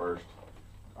to our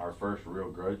first real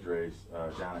grudge race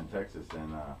down in Texas,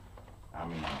 and I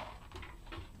mean,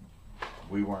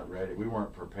 we weren't ready. We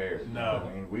weren't prepared. You know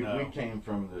what I mean, we came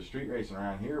from the street racing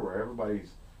around here where everybody's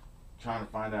trying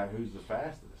to find out who's the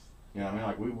fastest. You know what I mean?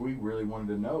 Like we really wanted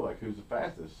to know like who's the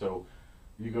fastest. So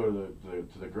you go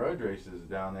to the grudge races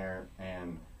down there,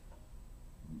 and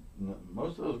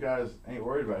most of those guys ain't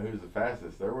worried about who's the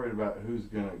fastest. They're worried about who's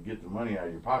gonna get the money out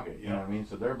of your pocket. You know what I mean?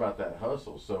 So they're about that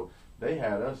hustle. So they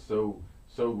had us so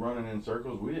running in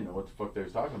circles, we didn't know what the fuck they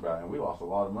was talking about, and we lost a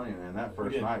lot of money. And that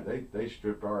first night, they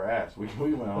stripped our ass. We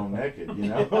went home naked, you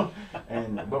know.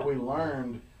 But we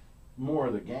learned more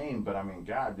of the game. But I mean,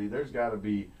 God, dude, there's got to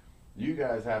be. You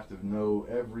guys have to know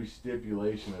every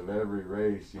stipulation of every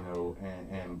race, you know,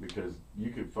 and because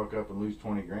you could fuck up and lose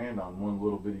 20 grand on one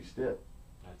little bitty stip.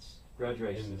 That's grudge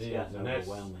racing. And it It's is, gotten and that's-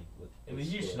 overwhelming with And it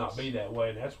with used to not be that way,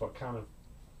 and that's what kind of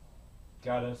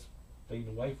got us feeding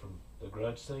away from the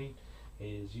grudge scene.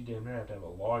 Is you damn near have to have a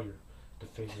lawyer to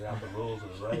figure out the rules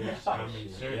of the race. I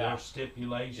mean, seriously, there's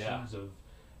stipulations of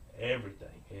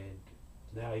everything, and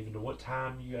now even to what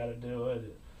time you got to do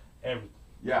it, everything.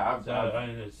 Yeah, So I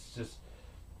mean, it's just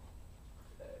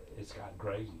it's gotten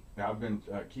crazy. I've been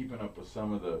keeping up with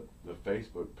some of the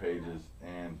Facebook pages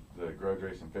and the grudge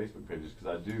racing Facebook pages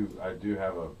because I do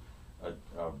have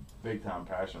a big time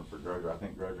passion for grudge. I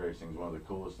think grudge racing is one of the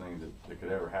coolest things that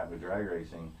could ever happen to drag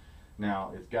racing.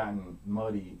 Now it's gotten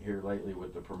muddy here lately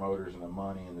with the promoters and the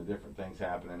money and the different things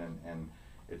happening, and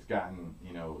it's gotten,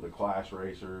 you know, the class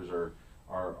racers are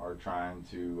trying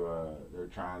to they're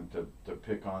trying to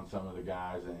pick on some of the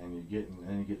guys, and you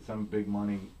get some big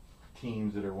money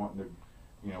teams that are wanting to,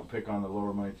 you know, pick on the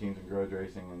lower money teams in grudge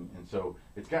racing, and so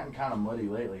it's gotten kind of muddy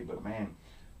lately. But man,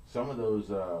 some of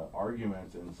those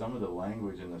arguments and some of the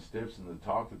language and the stips and the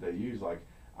talk that they use, like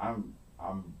I'm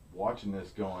watching this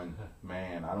going,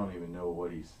 man, I don't even know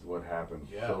what happened.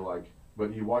 Yeah. So like,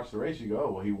 but you watch the race, you go,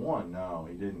 oh, well, he won. No,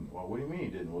 he didn't. Well, what do you mean he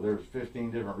didn't? Well, there's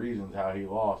 15 different reasons how he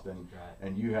lost,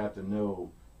 and you have to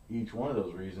know each one of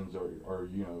those reasons, or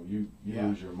you know, you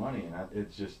lose your money, and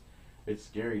it's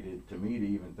scary to me to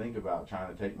even think about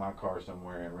trying to take my car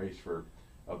somewhere and race for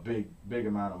a big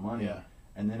amount of money,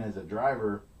 and then as a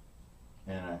driver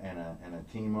and a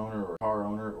team owner or a car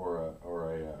owner or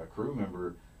a crew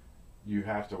member, you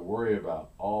have to worry about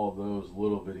all those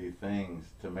little bitty things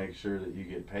to make sure that you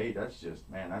get paid. That's just,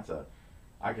 man,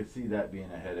 I could see that being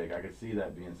a headache. I could see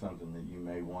that being something that you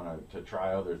may want to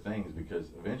try other things, because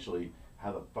eventually,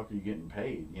 how the fuck are you getting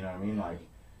paid? You know what I mean? Like,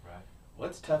 well,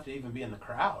 it's tough to even be in the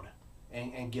crowd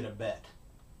and get a bet,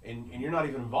 and you're not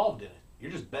even involved in it.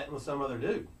 You're just betting with some other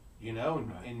dude, you know,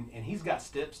 and he's got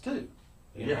stips too.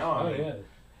 You know, I mean,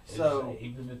 so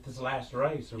even at this last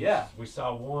race, we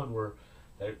saw one where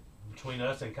between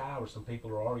us and Kyle, where some people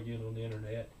are arguing on the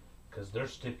internet because their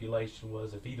stipulation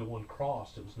was if either one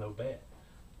crossed, it was no bet.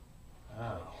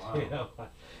 You know,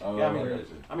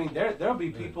 I mean, there'll be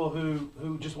people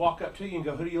who just walk up to you and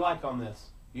go, "Who do you like on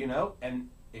this?" You know, and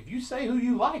if you say who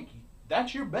you like,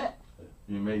 that's your bet.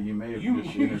 You may have you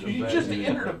just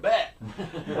entered a bet.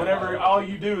 Whenever all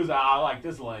you do is, I like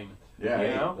this lane. Yeah, you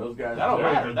know? those guys. That don't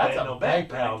matter. That's a no bet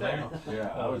PayPal right there. Yeah,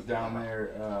 I was down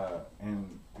there,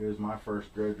 and it was my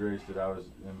first grudge race that I was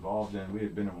involved in. We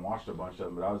had been and watched a bunch of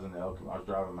them, but I was I was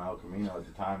driving my El Camino at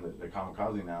the time that the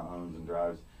Kamikaze now owns and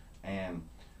drives, and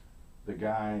the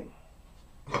guy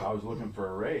I was looking for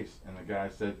a race, and the guy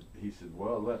said,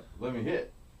 well, let me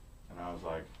hit. And I was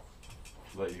like,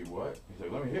 let you what? He's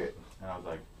like, let me hear it. And I was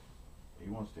like, he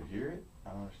wants to hear it?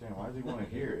 I don't understand. Why does he want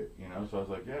to hear it? You know, so I was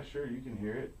like, yeah, sure, you can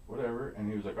hear it, whatever. And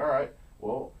he was like, all right,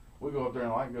 well, we go up there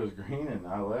and the light goes green, and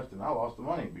I left, and I lost the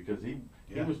money because he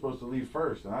was supposed to leave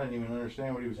first, and I didn't even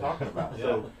understand what he was talking about.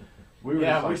 So we were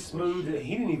just like, we smoothed it.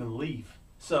 He didn't even leave.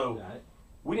 So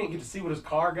we didn't get to see what his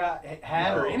car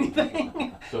had or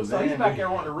anything. So he's back there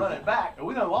wanting to run it back. And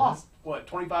we done lost, what,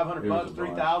 $2,500,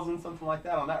 $3,000, something like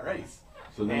that on that race.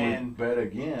 So then we bet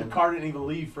again. The car didn't even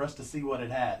leave for us to see what it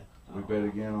had. We bet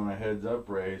again on a heads-up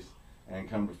race, and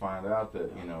come to find out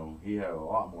that, you know, he had a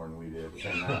lot more than we did.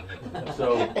 And,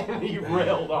 so and he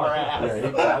railed our ass.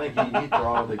 Yeah, I think he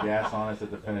throttled the gas on us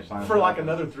at the finish line. For like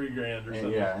another $3,000 or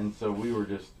something. Yeah, and so we were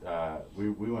just, we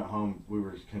went home, we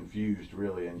were confused,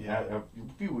 really. And a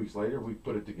few weeks later, we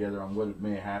put it together on what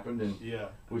may have happened, and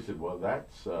we said, well,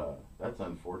 that's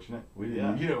unfortunate. We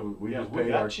didn't, you know, we just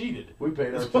paid our cheated. We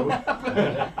paid our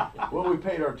tuition. Well, we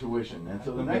paid our tuition, and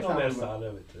so the next time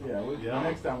the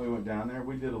next time we went down there,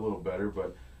 we did a little better.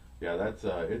 But yeah, that's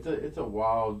it's a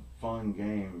wild, fun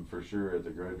game for sure at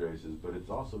the grudge races, but it's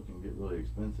also can get really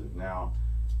expensive. Now,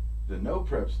 the no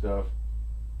prep stuff,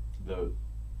 the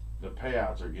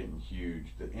payouts are getting huge.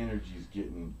 The energy's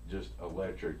getting just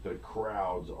electric. The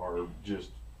crowds are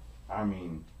just, I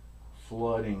mean,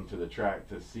 flooding to the track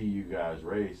to see you guys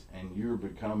race, and you're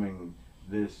becoming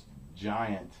this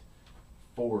giant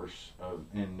force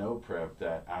in no prep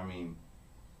that, I mean,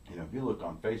 you know, if you look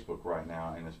on Facebook right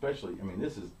now, and especially, I mean,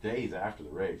 this is days after the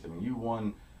race. I mean, you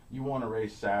won a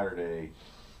race Saturday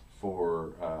for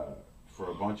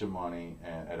a bunch of money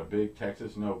at a big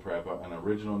Texas no prep, an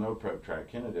original no prep track,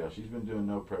 Kennedale. She's been doing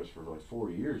no preps for like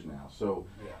 4 years now. So,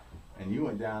 and you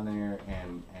went down there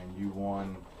and you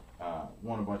won a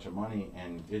bunch of money,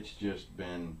 and it's just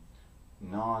been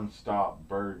non-stop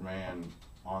Birdman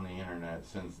on the internet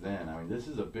since then. I mean, this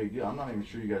is a big deal. I'm not even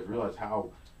sure you guys realize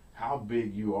how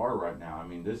big you are right now. I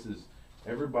mean, this is,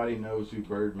 everybody knows who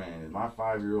Birdman is. My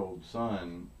 5-year-old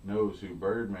son knows who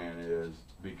Birdman is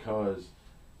because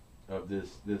of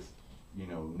this you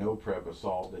know, no prep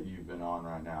assault that you've been on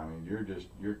right now. I mean,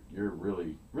 you're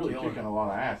really kicking a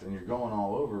lot of ass, and you're going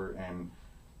all over, and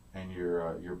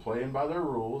you're playing by their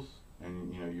rules,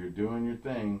 and you know, you're doing your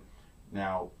thing.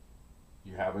 Now,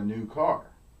 you have a new car.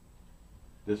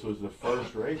 This was the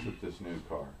first race with this new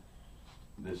car.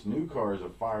 This new car is a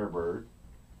Firebird,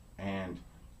 and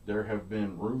there have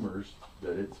been rumors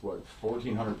that it's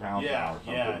 1,400 pounds an hour.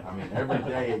 I mean, every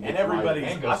day it gets and everybody,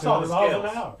 I saw the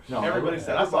scales. No, everybody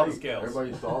said I saw the scales.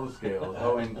 Everybody saw the scales.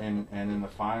 Oh, and in the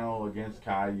final against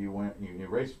Kai, you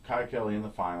raced Kai Kelly in the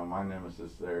final, my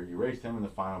nemesis there. You raced him in the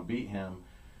final, beat him,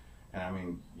 and I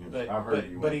mean, I've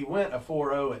heard but he went a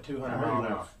 4.0 at 200 miles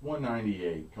an hour.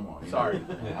 198. Come on. Sorry,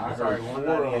 I heard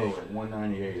 4.0 at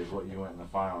 198 is what you went in the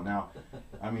final. Now,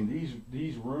 I mean,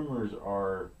 these rumors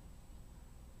are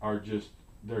just,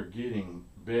 they're getting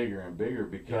bigger and bigger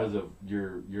because of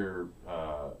your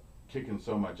kicking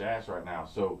so much ass right now.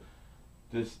 So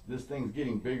this thing's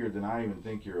getting bigger than I even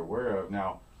think you're aware of.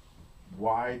 Now,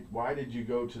 why did you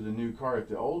go to the new car? If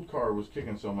the old car was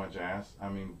kicking so much ass, I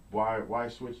mean, why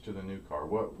switch to the new car?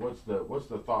 What's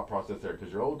the thought process there?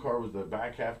 Because your old car was the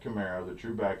back half Camaro, the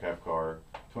true back half car,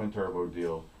 twin turbo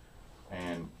deal,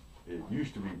 and it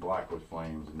used to be black with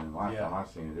flames, and then last time I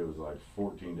seen it was like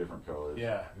 14 different colors.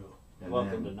 Yeah. And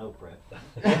welcome to no prep.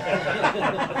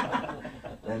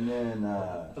 And then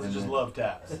those are just love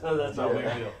taps. That's no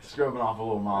big deal. Scrubbing off a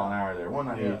little mile an hour there.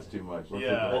 198 is too much.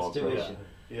 That's tuition.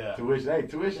 Yeah. Tuition. Hey,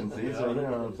 tuition. See, so you know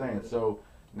what I'm saying. So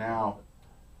now,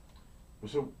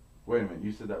 wait a minute.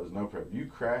 You said that was no prep. You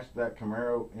crashed that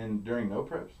Camaro during no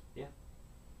preps? Yeah.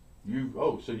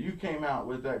 So you came out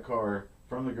with that car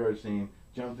from the grudge scene,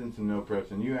 jumped into no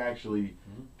preps, and you actually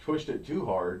pushed it too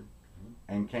hard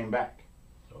and came back.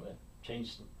 Oh, yeah.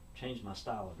 Changed my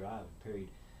style of driving, period.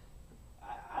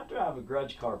 I drive a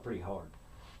grudge car pretty hard.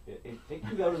 If it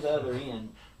can go to the other end,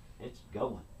 it's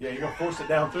going. Yeah, you're going to force it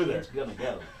down through there. It's going to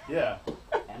go. Yeah.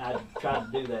 And I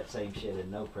tried to do that same shit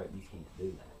in no prep. You can't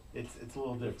do that. It's a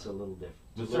little different. It's a little different.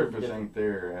 The surface ain't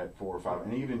there at 4 or 5,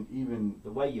 and even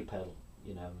the way you pedal,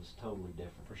 you know, is totally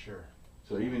different. For sure.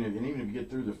 So even if you get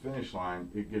through the finish line,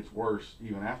 it gets worse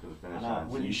even after the finish line.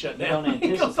 When so you shut you down, don't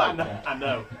anticipate that. I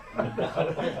know.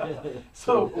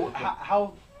 So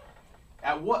how?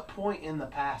 At what point in the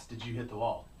pass did you hit the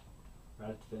wall?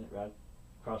 Right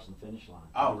crossing the finish line.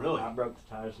 Oh, really? I broke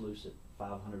the tires loose at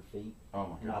 500 feet. Oh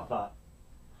my and God. I thought,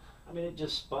 I mean, it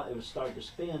just spun. It was starting to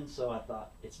spin, so I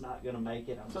thought it's not going to make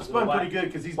it. So it spun pretty good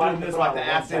because he's doing this like the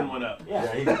ass end went up.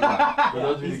 Yeah. He's, for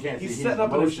those of you who can't see, he's he's setting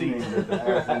up in his motioning seat. that the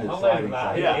ass end is I'll let sliding. him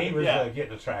lie. Yeah, He was yeah.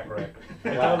 getting a track record.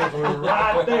 The others were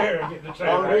right there getting a track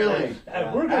Oh, record. really?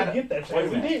 And we're going to get that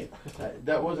track. We did.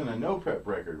 That wasn't a no prep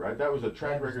record, right? That was a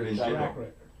track record in track general.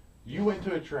 record. You went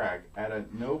to a track at a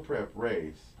no prep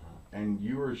race, and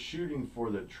you were shooting for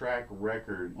the track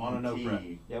record On a no ET. prep.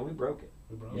 Yeah, we broke it.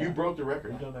 We broke You it. broke the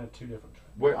record. We've done that at 2 different tracks.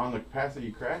 Wait, on the pass that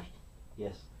you crashed?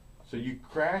 Yes. So you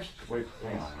crashed. Wait,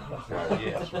 hang on. Guys,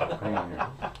 Yes. hang on here.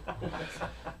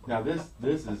 Now this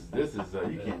is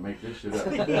you can't make this shit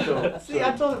up. See,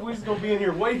 I told him we was gonna be in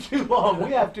here way too long.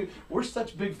 We have to. We're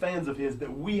such big fans of his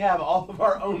that we have all of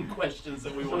our own questions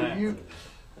that we want to ask.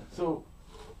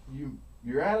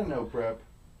 You're at a no prep.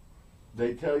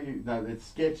 They tell you now it's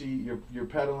sketchy. You're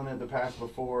pedaling at the pass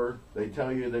before. They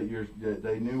tell you that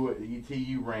they knew what ET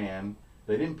you ran.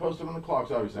 They didn't post it on the clocks,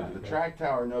 obviously. Right, The right. track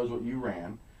tower knows what you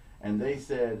ran, and they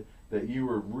said that you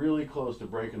were really close to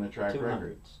breaking the track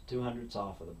record. 200s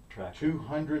off of the track.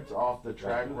 200s off the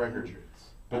track record.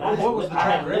 But But what was the I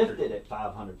track had record? lifted at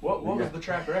 500. What was Yeah. the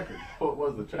track record? What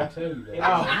was the I track? tell you that.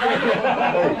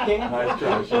 Nice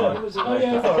try, Sean. It was Oh,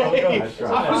 yeah, it's all right. Nice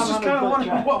try. I was just kind of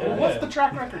wondering Yeah. what's the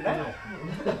track record now?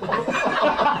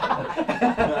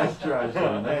 Nice try,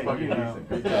 Sean. That's Hey, fucking you know. decent.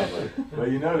 Good job, buddy.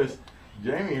 But you notice,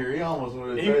 Jamie here, he almost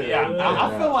wanted to say Yeah, that.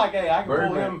 I feel like hey, I can pull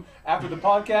Birdman. him after the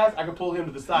podcast. I can pull him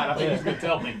to the side. I think he's gonna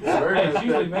tell me. Hey, it's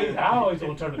usually me. I always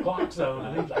want to turn the clocks on,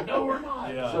 and he's like, "No, we're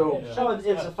not." Yeah. So- Yeah. So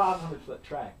it's a 500-foot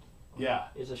track. Yeah.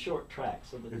 It's a short track.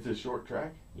 So It's a short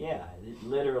track? yeah, it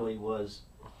literally was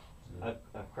a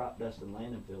crop dusting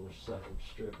landing field or something,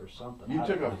 strip or something. You I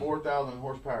took don't a know. 4,000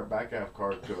 horsepower back half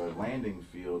cart to a landing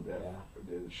field at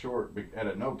short at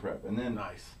a no prep, and then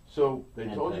Nice. so they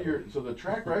And told you better. so the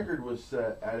track record was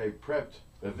set at a prepped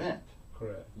event,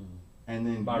 Correct. and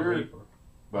then By you're Reaper.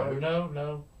 by Or who?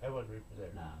 no, that wasn't Reaper there.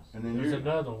 Nice. and then There's you're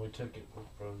another one we took it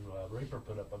from Reaper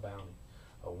put up a bounty.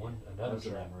 That Another was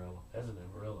an track. Amarillo. That's an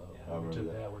Amarillo. Yeah. I We took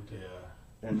remember that one too.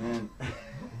 Yeah. and then We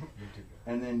took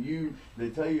that. and then they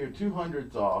tell you you're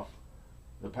 200s off.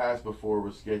 The pass before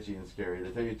was sketchy and scary. They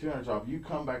tell you 200s off. You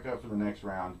come back up for the next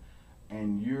round,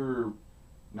 and you're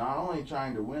not only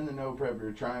trying to win the no prep,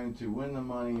 you're trying to win the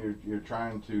money. You're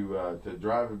trying to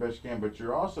drive the best you can, but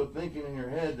you're also thinking in your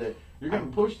head that you're going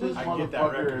to push this I can get that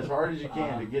motherfucker record. as hard as you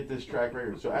can to get this track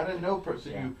record. So at a no prep,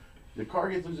 the car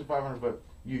gets loose at 500, but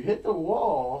you hit the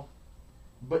wall,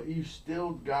 but you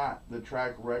still got the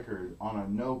track record on a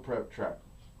no prep track.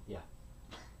 Yeah.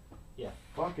 Yeah.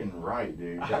 Fucking right,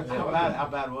 dude. How That's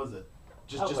fucking- bad was it?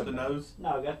 Just the wasn't bad. nose? No,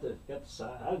 I got the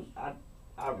side.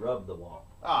 I rubbed the wall.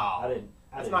 I Oh, didn't.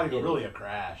 that's didn't not even hit really it. a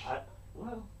crash.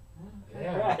 Well.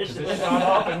 Yeah, because it shot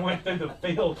off and went through the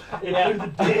field, Yeah. through the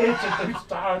ditch, and through the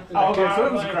start. Through Oh, the okay, so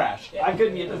it was a car crash. I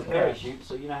couldn't get to It the was a crash. parachute,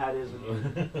 so you know how it is when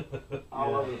you're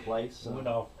all Yeah. over the place. So Went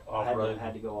off I had road.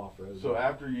 to go off road. So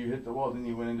after you hit the wall, then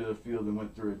you went into the field and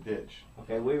went through a ditch.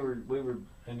 okay, we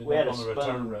Ended had up a on the return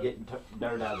spoon road. getting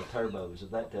dirt out of the turbos.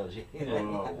 If that tells you.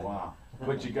 Oh wow!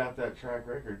 But you got that track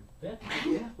record. Yeah.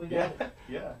 Yeah, we got Yeah, it.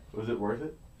 yeah. Was it worth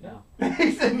it? No.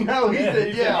 He said no. He Yeah, said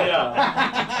he said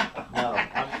yeah.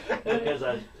 Because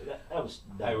that was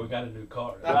dumb. Hey, we got a new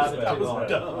car. That was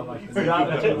That's dumb. I like He the said new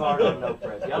Driving car. too hard on no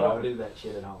prep. Y'all don't do that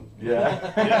shit at home.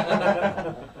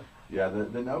 Yeah. Yeah.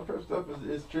 The no prep stuff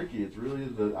is tricky. It's really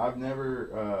I've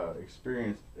never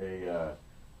experienced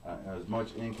as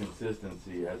much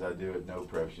inconsistency as I do at no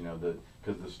preps. You know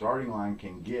because the starting line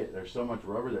can get there's so much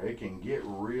rubber there it can get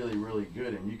really really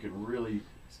good and you can really.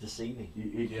 It's deceiving.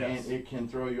 Yes. It can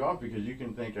throw you off because you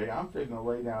can think, hey, I'm fixing to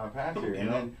lay down a pass here, and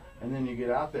Yeah. then you get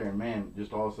out there and man,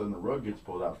 just all of a sudden the rug gets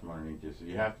pulled out from underneath you. So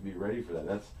you have to be ready for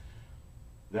that.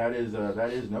 That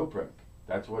is no prep.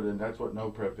 That's what no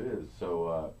prep is.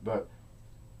 So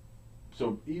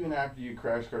so even after you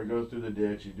crash car goes through the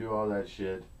ditch, you do all that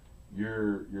shit,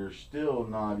 you're still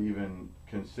not even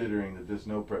considering that this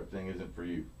no prep thing isn't for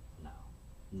you.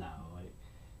 No.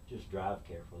 Just drive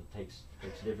careful. It takes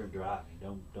different driving.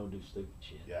 Don't do stupid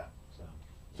shit. Yeah.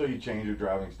 So you change your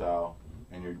driving style,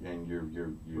 and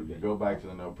you go back to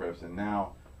the no preps. And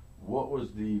now, what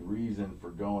was the reason for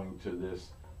going to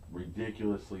this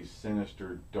ridiculously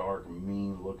sinister, dark,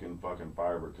 mean-looking fucking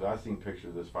Firebird? Because I've seen pictures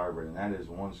of this Firebird, and that is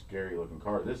one scary-looking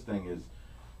car. This thing is,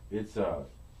 it's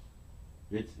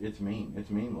mean. It's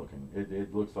mean-looking.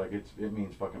 It looks like it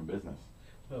means fucking business.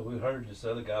 Well, we heard this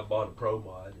other guy bought a Pro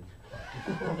Mod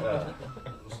and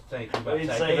was thinking about We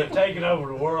didn't say taking over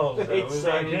the world. So It's we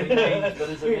saying like- anything, but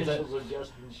his initials are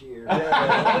Justin Shear.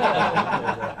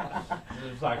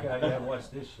 It's like, yeah,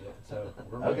 watch this shit. So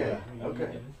we're Okay, ready.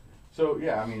 okay. So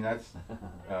yeah, I mean that's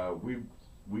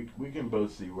we can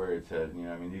both see where it's heading. You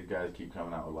know, I mean these guys keep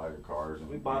coming out with lighter cars. And,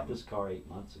 We bought this car 8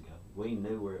 months ago. We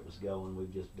knew where it was going.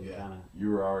 We've just been kind of. You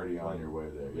were already on your way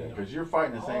there, yeah, because you're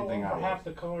fighting the same thing I was. Half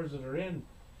the cars that are in,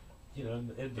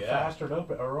 in the faster and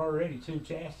open are already tube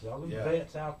chassis. All these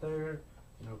vets out there,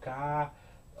 Kai,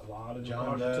 a lot of the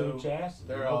cars are tube chassis.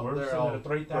 We're sending a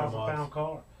 3,000-pound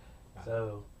car.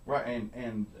 So. Right,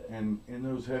 and in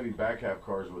those heavy back half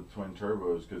cars with twin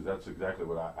turbos, because that's exactly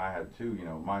what I had too.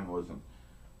 Mine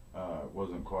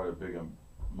wasn't quite a big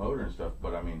motor and stuff,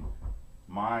 but I mean,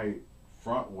 my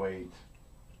front weight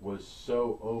was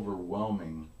so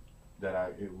overwhelming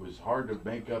that it was hard to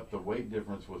make up the weight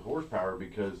difference with horsepower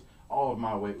because all of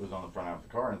my weight was on the front half of the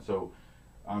car, and so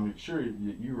I'm sure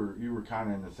you were kind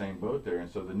of in the same boat there.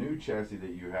 And so the new chassis that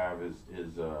you have is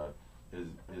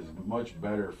much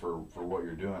better for what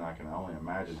you're doing. I can only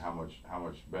imagine how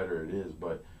much better it is.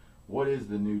 But what is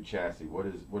the new chassis? What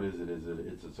is it?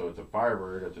 It's a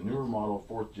Firebird. It's a newer model,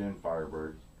 4th gen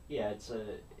Firebird. Yeah, it's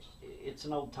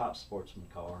an old top sportsman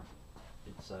car.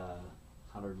 It's a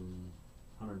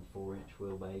 104-inch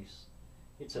wheelbase.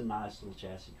 It's a nice little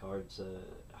chassis car. It's a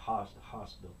Haas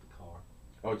built the car.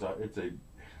 Oh, it's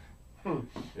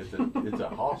a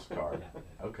Haas car. Yeah.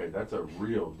 Okay, that's a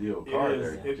real deal car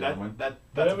there, gentlemen. But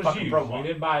That's it was fucking used. pro We mod.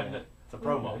 didn't buy it. It's a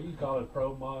pro mod. You can call it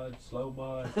pro mod, slow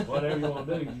mod, whatever you want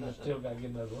to do. You still got to get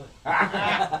another one.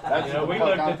 That's the we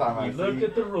fuck time I looked see.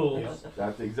 at the rules.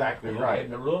 That's exactly right.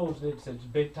 And the rules, it says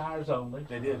big tires only.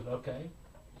 They did. Okay.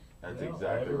 That's Well, exactly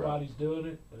right. everybody's doing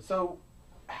it. So,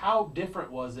 how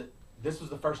different was it? This was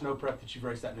the first no prep that you've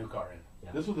raced that new car in.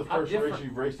 Yeah. This was the How first race different-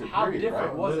 you've raced at how Breed, different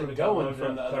right? was it Literally going got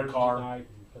from the other Thursday car night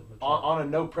and put in the truck. on a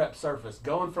no prep surface,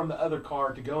 going from the other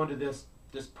car to go into this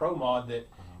pro mod that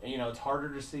it's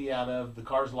harder to see out of. The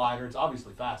car's lighter. It's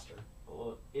obviously faster.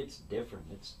 Well, it's different.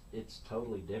 It's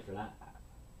totally different.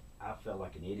 I felt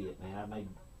like an idiot, man. I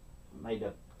made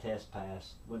a test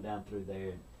pass, went down through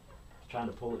there, trying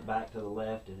to pull it back to the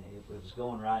left, and it was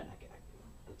going right, and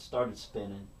it started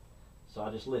spinning. So I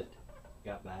just lifted,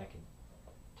 got back, and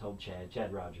told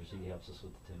Chad Rogers, he helps us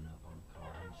with the tune-up on the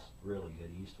car. He's really good.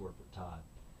 He used to work with Todd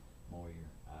Moyer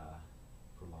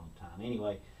for a long time.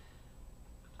 Anyway,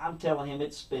 I'm telling him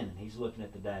it's spinning. He's looking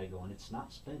at the data going, it's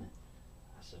not spinning.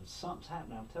 I said, something's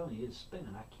happening. I'm telling you, it's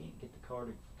spinning. I can't get the car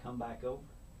to come back over.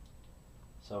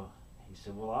 So he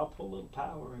said, well, I'll pull a little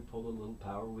power. He pulled a little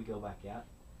power. We go back out.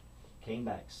 Came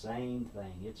back, same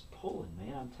thing. It's pulling,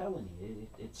 man. I'm telling you,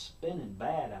 it's spinning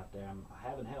bad out there. I'm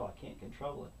having hell. I can't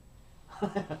control it.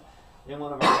 Then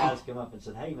one of our guys come up and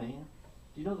said, hey, man,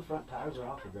 do you know the front tires are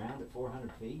off the ground at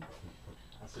 400 feet?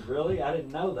 I said, really? I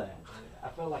didn't know that. I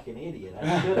felt like an idiot.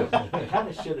 I kind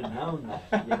of should have known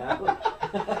that,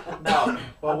 No.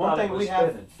 Well, one thing we have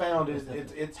spinning. found is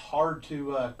it's hard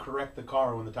to correct the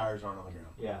car when the tires aren't on the ground.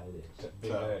 Yeah, it is. That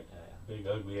big, big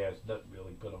ugly ass duck bill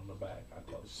he put on the back. I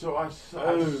thought. So I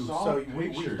saw So we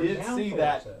pictures. did see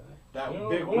that We don't-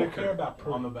 big we don't wicker care about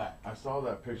proof. on the back. I saw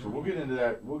that picture. We'll get into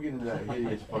that. We'll get into that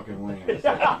hideous fucking wing. In a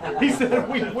second here. He said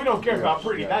we don't care about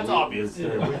pretty. That's obvious.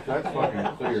 That's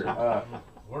fucking clear.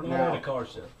 We're not Now- in a car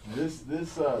show. This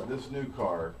new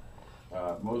car.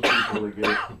 Most people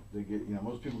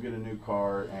most people get a new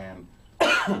car and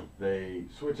they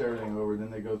switch everything over. Then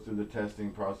they go through the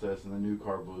testing process and the new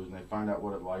car blues, and they find out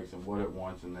what it likes and what it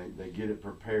wants, and they get it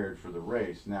prepared for the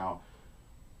race. Now,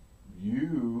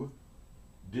 you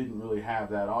didn't really have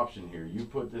that option here. You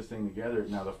put this thing together.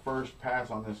 Now, the first pass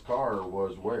on this car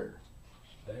was where?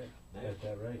 There. At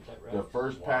that rate. The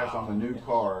first pass on the new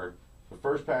car, the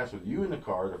first pass with you in the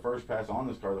car, the first pass on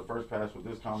this car, the first pass with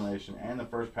this combination, and the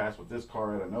first pass with this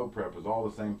car at a no prep was all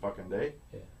the same fucking day?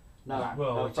 No,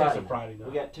 Well, no, it's just a night. Friday night.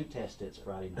 We got 2 test hits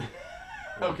Friday night.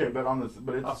 Okay, but it's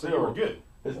Oh, so still you were good.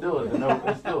 It's still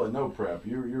a no prep.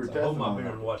 You were So testing hold my on beer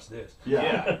that. and watch this.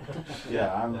 Yeah.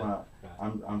 Yeah,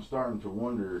 Right. I'm starting to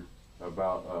wonder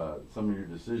about some of your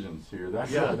decisions here.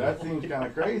 Yeah. That seems kind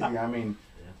of crazy. I mean,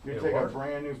 you It take worked. a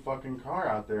brand new fucking car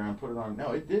out there and put it on.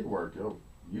 No, it did work. Oh,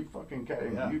 you fucking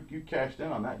you cashed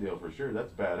in on that deal for sure.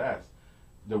 That's badass.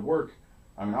 The work,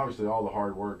 I mean, obviously all the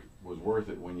hard work was worth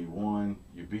it when you won.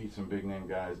 You beat some big name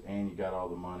guys and you got all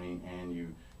the money and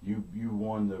you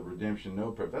won the redemption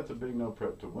no prep. That's a big no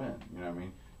prep to win. You know what I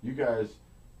mean? You guys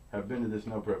have been to this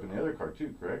no prep in the other car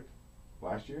too, correct?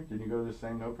 Last year? Did you go to the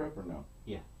same no prep or no?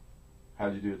 Yeah.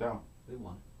 How'd you do it that one? We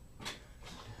won.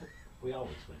 We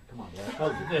always win. Come on, Dad. I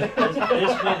told you.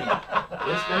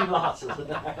 It's many losses.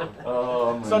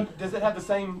 Oh, So does it have the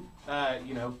same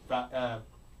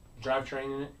drivetrain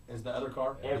in it as the other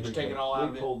car? Did you Everything. take it all out we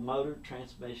of it? pulled motor,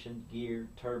 transmission, gear,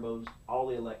 turbos, all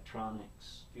the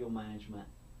electronics, fuel management,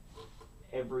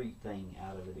 everything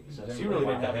out of it except. So you really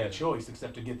didn't have any choice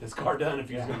except to get this car done if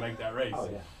you was going to make that race. Oh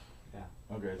yeah.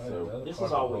 Okay, The so other This cars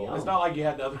is all are we wrong. own. It's not like you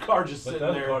had the other car just But sitting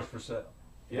the other there. car's for sale.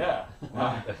 Yeah.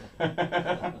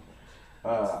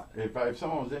 if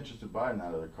someone was interested in buying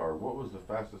that other car, what was the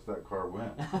fastest that car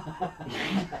went?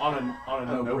 on a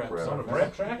no, No prep. prep. It's on a So-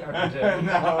 prep track, I can tell you.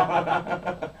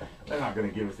 No. They're not going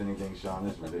to give us anything, Sean.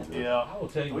 This is ridiculous. Yeah. I will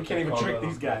tell you. We what can't that even car trick run on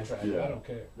these a prep guys. track. Yeah. I don't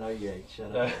care. No, you ain't.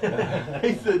 Shut up.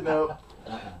 He said no.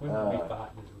 We would be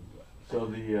fighting. So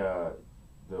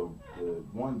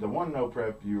the one no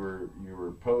prep you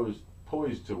were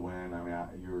poised to win. I mean,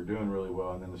 you were doing really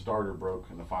well, and then the starter broke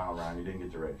in the final round. You didn't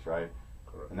get to race, right?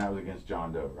 Correct. And that was against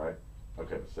John Doe, right?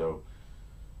 Okay, so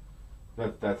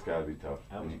that's got to be tough.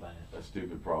 That was I mean, bad. A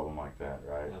stupid problem like that,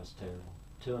 right? That was terrible.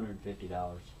 $250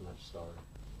 for that starter.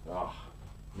 Oh,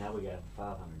 Now we got $550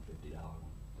 one.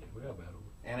 Yeah, we got battle.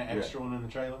 And an extra one in the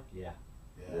trailer. Yeah.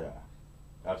 yeah.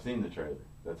 I've seen the trailer.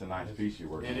 That's a nice piece you're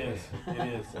working. It is. with. It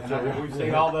is. That's And I mean, all. we've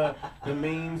seen all the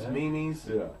memes, Yeah. memes.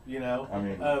 Yeah. You know, I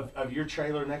mean- of your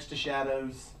trailer next to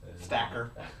Shadow's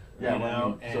stacker. Yeah, You well, I know,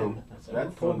 mean, so and-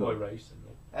 that's poor one of boy the, racing.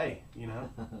 Hey, you know.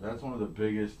 that's one of the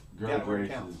biggest Gotta grudge where it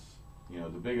races. counts. You know,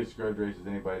 the biggest grudge races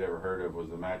anybody ever heard of was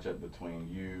the matchup between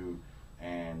you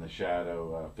and the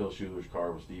Shadow. Phil Schuler's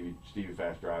car with Stevie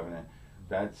Fast driving it.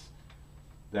 That's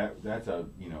a,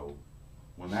 you know,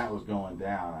 when that was going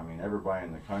down. I mean, everybody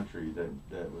in the country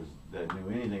that knew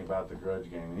anything about the grudge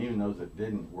game, and even those that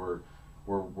didn't, were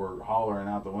hollering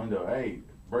out the window, "Hey,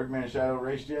 Birdman Shadow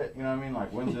raced yet?" You know what I mean?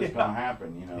 Like, when's this gonna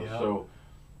happen? You know, Yeah. so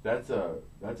that's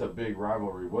a big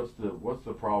rivalry. What's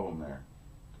the problem there?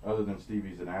 Other than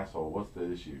Stevie's an asshole, what's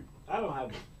the issue? I don't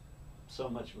have so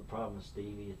much of a problem with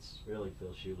Stevie. It's really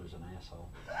Phil Schuler's an asshole.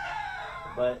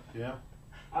 But Yeah.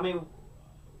 I mean,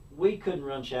 we couldn't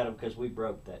run Shadow because we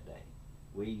broke that day.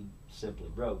 We simply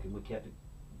broke, and we kept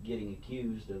getting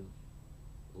accused of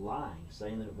lying,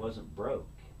 saying that it wasn't broke,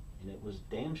 and it was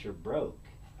damn sure broke.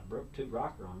 I broke 2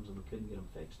 rocker arms, and we couldn't get them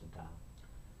fixed in time.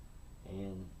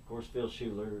 And of course, Phil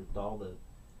Schuler, with all the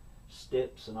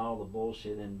stips and all the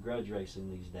bullshit in grudge racing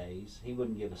these days, he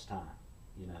wouldn't give us time.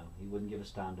 You know, he wouldn't give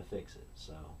us time to fix it.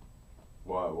 So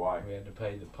Why? We had to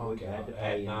pay the punk We had out to at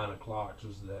pay him. 9 o'clock.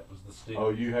 That was the stick. Oh,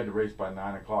 you had to race by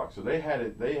 9 o'clock. So they had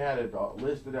it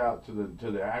listed out to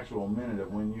the actual minute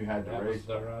of when you had to that race. was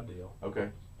their ideal. Okay.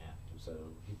 So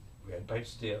we had to pay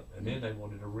stip, and then they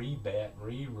wanted to rebat,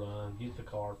 rerun, get the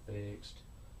car fixed.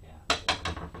 yeah,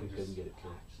 we couldn't get it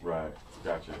fixed. Right.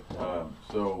 Gotcha.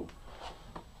 So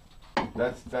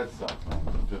that sucks,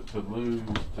 man. To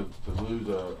lose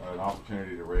an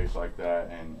opportunity to race like that,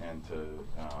 and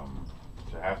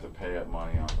to have to pay up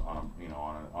money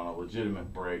on a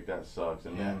legitimate break, that sucks.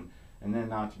 And then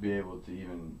not to be able to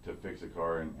even to fix a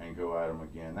car and go at them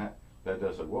again, that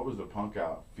does it. What was the punk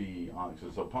out fee on?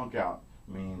 So punk out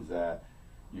means that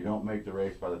you don't make the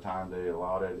race by the time they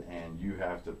allotted, and you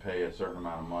have to pay a certain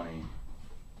amount of money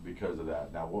because of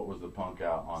that. Now, what was the punk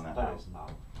out on that race?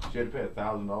 $1,000. She had to pay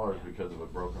 $1,000 because of a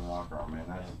broken rocker arm. Man,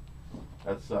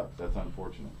 that sucks. That's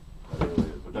unfortunate. That really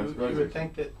is. But that's You grudge would racing.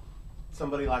 think that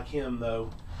somebody like him, though,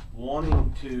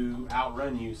 wanting to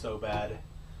outrun you so bad,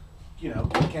 you know,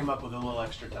 came up with a little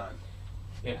extra time.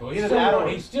 Yeah, but Either that or-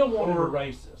 he still wanted or- to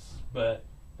race us, but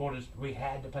we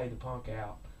had to pay the punk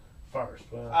out first.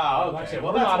 Well, Oh, okay. like I said,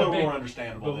 well, we're that's not a a little big, more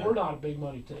understandable. but then. we're not a big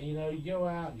money team. You know, you go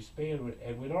out, you spend,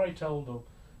 and we'd already told them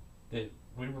that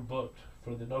we were booked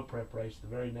for the no prep race the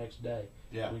very next day.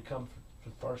 Yeah. We'd come for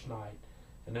the first night,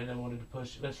 and then they wanted to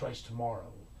push, let's race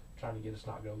tomorrow, trying to get us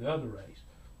not go the other race.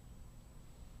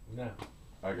 No,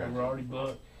 I we got were you. already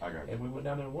booked, I got you. and we went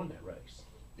down there and won that race.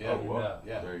 Yeah. Oh, well,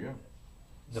 yeah. there you go.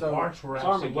 The So- parts were It's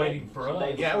actually Armageddon. waiting for It's the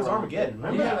us. day Yeah, it was before Armageddon.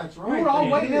 Remember? Yeah. That's We were right. all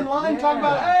They waiting did. in line Yeah. talking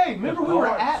about, hey, remember we were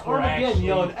parts at were Armageddon actually-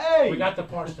 yelling, hey. We got the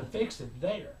parts to fix it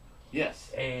there.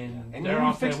 Yes. And And they're then you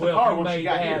all saying, fixed the well, car if you once you made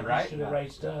got that, here, right? You should have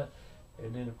raced us.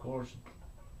 And then, of course,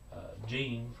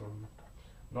 Gene from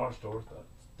Northstorf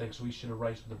thinks we should have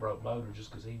raced with a broke motor just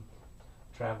because he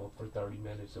traveled for 30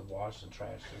 minutes and watched and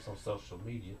trashed us on social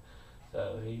media.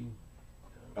 So he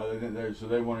So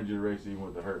they wanted you to race even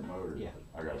with the hurt motor. Yeah.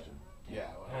 I got you. Yeah.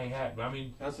 Well, ain't happy. I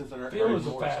mean, that's since they're Phil already is a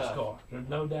more fast stuff. car. There's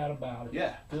no doubt about it.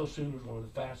 Yeah. Phil Schuler's one of the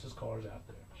fastest cars out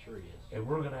there. Sure he is. And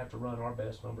we're going to have to run our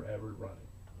best number ever running.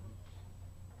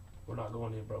 We're not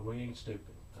going in, bro. We ain't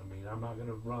stupid. I mean, I'm not going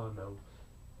to run no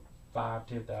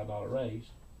 $5,000-$10,000 race,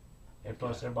 and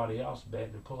plus everybody else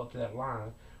betting and pull up to that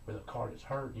line with a car that's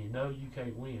hurt, and you know you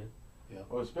can't win.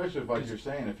 Well, especially if, like you're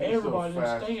saying, if he's Everybody so in the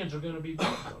fast, stands are going to be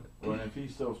betting on it. well, and if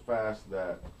he's so fast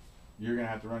that you're gonna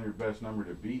have to run your best number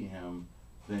to beat him,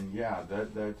 then yeah,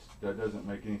 that doesn't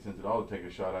make any sense at all to take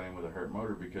a shot at him with a hurt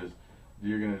motor, because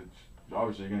you're gonna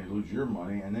obviously you're going to lose your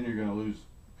money, and then you're going to lose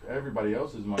everybody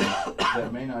else's money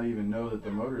that may not even know that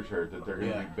the motor's hurt, that they're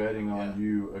going to be betting on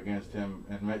you against him,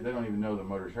 and they don't even know the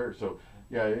motor's hurt. So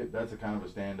yeah, that's a kind of a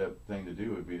stand-up thing to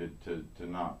do, would be to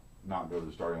not go to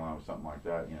the starting line with something like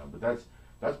that, you know. But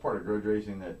that's part of grudge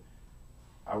racing that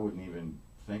I wouldn't even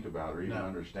think about or even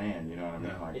understand, you know what I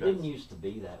mean? Like, it didn't used to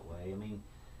be that way. I mean,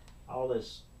 all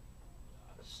this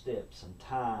steps and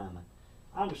time.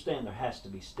 I understand there has to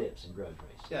be steps in grudge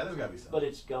racing. Yeah, there's got to be some. But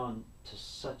it's gone to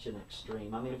such an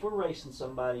extreme. I mean, if we're racing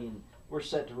somebody and we're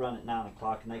set to run at 9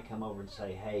 o'clock and they come over and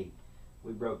say, hey,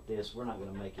 we broke this, we're not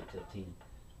going to make it till 10.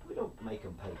 We don't make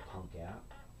them pay punk out.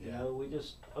 You know, we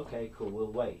just, okay, cool,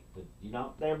 we'll wait. But you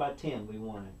know, there by 10, we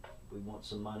want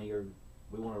some money, or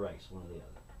we want to race, one or the other.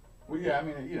 Well, yeah, I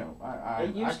mean, you know,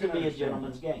 it used to be a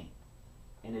gentleman's game,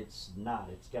 and it's not.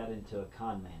 It's got into a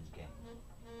con man's game.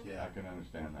 Yeah, I can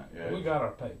understand that. Yeah, we got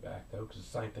our payback though, because the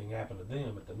same thing happened to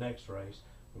them at the next race.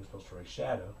 We were supposed to race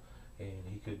Shadow, and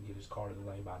he couldn't get his car to the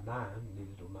lane by 9. He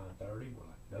needed till 9:30. We're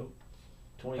like, nope.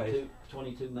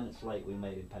 22 minutes late, we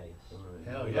made him pay us.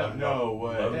 Hell yeah! No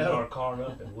way. Loaded our car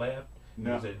up and left.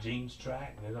 No. It was at Gene's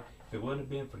track, and if it wouldn't have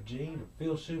been for Gene or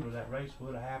Phil Shooter, that race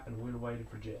would have happened. We'd have waited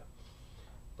for Jeff.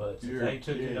 But since they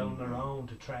took it on their own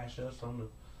to trash us on the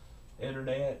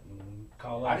internet and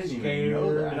call us scared. Even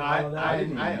know that. And all of that. I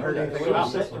didn't heard anything We were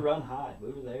about set this to one. run high.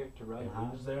 We were there to run And high. we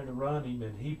was there to run him,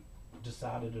 and he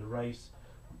decided to race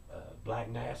Black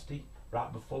Nasty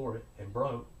right before it and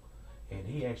broke. And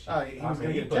he actually, He was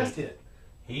going to get a test hit.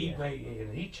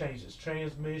 He changed his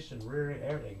transmission, rear end,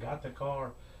 everything, got the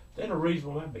car. Then a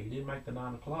reasonable amount, but he didn't make the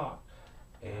 9 o'clock.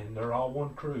 And they're all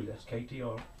one crew. That's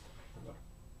KTR.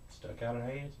 Stuck out our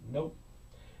hands. Nope.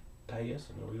 Pay us,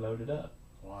 and then we loaded up.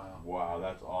 Wow,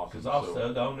 that's awesome. Because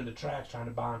also the owner of the track's trying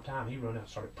to buy him time. He run out and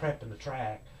started prepping the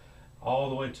track all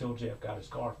the way until Jeff got his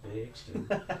car fixed. And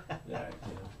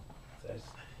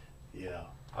He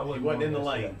wasn't in the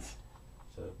lanes.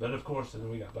 So, but of course, then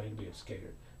we got blamed being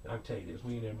scared. And I can tell you this,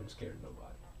 we ain't never been scared of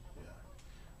nobody. Yeah.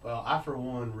 Well, I for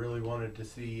one really wanted to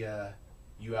see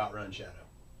you outrun Shadow.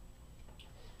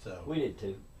 So We did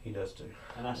too. He does too.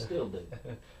 And I still do.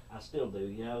 I still do.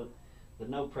 You know, the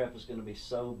no prep is going to be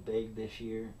so big this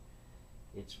year.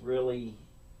 It's really,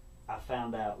 I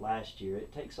found out last year,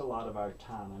 it takes a lot of our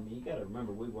time. I mean, you got to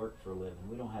remember, we work for a living.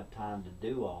 We don't have time to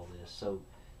do all this. So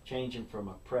changing from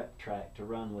a prep track to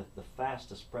run with the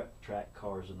fastest prep track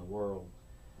cars in the world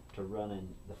to running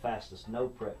the fastest no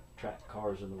prep track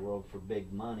cars in the world for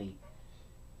big money,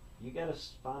 you got to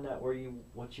find out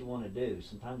what you want to do.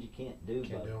 Sometimes you can't do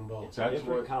them both. It's a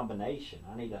different combination.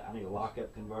 I need a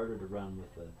lockup converter to run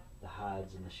with the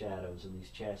hides and the shadows and these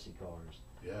chassis cars.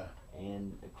 Yeah.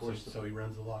 And of course, so he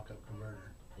runs the lockup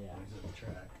converter. Yeah. When he's at the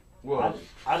track. Well,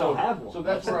 I don't have one. So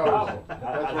that's the where I was. problem. That's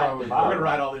I'd where have I to was. buy We're gonna one.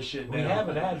 write all this shit We down.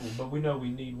 haven't had one, but we know we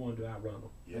need one to outrun them.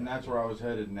 And that's where I was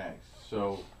headed next.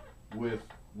 So, with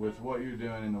what you're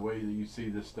doing and the way that you see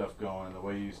this stuff going, and the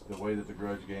way that the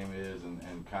grudge game is,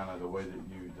 and kind of the way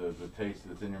that the taste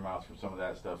that's in your mouth from some of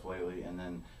that stuff lately, and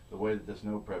then the way that this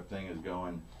no prep thing is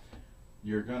going,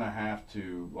 you're gonna have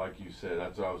to, like you said,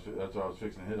 that's what I was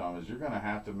fixing to hit on, is you're gonna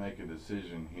have to make a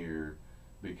decision here,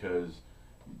 because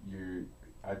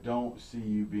I don't see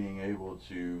you being able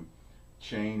to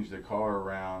change the car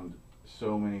around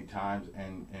so many times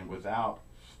and without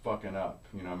fucking up.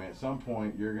 You know what I mean? At some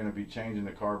point you're going to be changing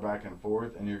the car back and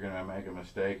forth, and you're going to make a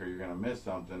mistake, or you're going to miss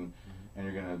something, and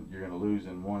you're going to lose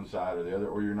in one side or the other,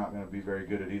 or you're not going to be very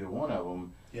good at either one of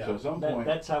them. Yeah. So at some point,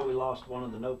 That's how we lost one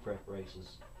of the no prep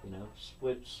races. You know,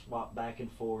 swap back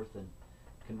and forth, and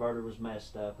converter was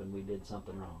messed up, and we did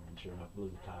something wrong, and sure enough blew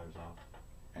the tires off.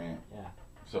 and Yeah.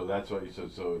 so that's what you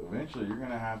said. So eventually you're going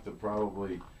to have to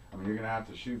you're going to have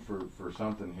to shoot for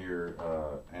something here,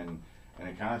 and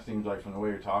it kind of seems like from the way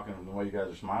you're talking, from the way you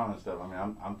guys are smiling and stuff. I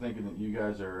mean, I'm thinking that you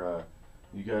guys are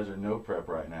no prep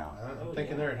right now. I'm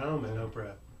thinking they're at home in no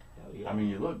prep. Oh, yeah. I mean,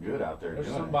 you look good out there. There's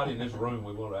doing somebody in this room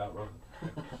we want to outrun.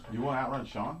 it. You want to outrun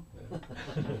Sean?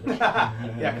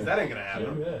 Yeah, because that ain't gonna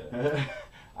happen. Yeah.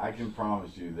 I can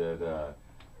promise you that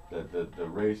the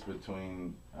race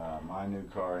between my new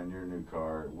car and your new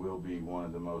car will be one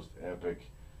of the most epic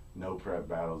no prep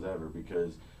battles ever,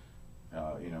 because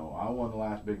I won the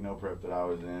last big no prep that I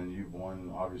was in. You've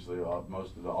won obviously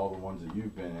all the ones that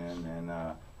you've been in,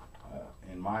 and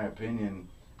in my opinion,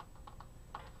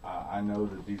 I know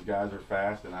that these guys are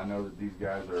fast, and I know that these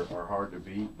guys are hard to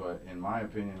beat, but in my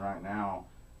opinion right now,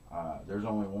 there's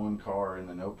only one car in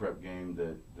the no prep game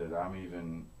that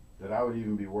I would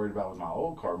even be worried about with my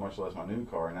old car, much less my new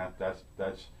car, and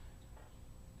that's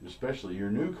especially your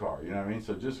new car. You know what I mean?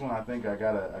 So just when I think I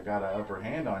got a upper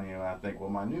hand on you, and I think, well,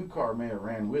 my new car may have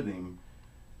ran with him,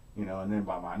 you know, and then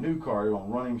by my new car, you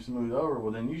won't run him smooth over.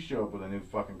 Well, then you show up with a new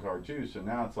fucking car too. So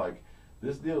now it's like,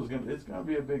 this deal is it's gonna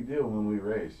be a big deal when we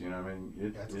race. You know what I mean?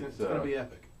 It's gonna be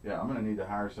epic. Yeah, I'm gonna need to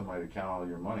hire somebody to count all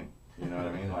your money. You know what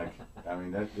I mean? Like, I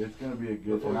mean it's gonna be a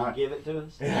good. Before you give it to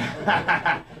us.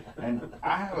 Yeah. And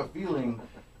I have a feeling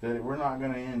that we're not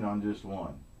gonna end on just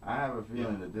one. I have a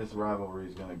feeling that this rivalry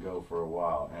is gonna go for a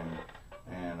while,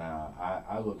 and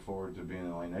I look forward to being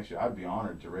in the lane next year. I'd be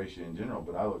honored to race you in general,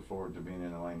 but I look forward to being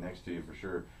in the lane next to you for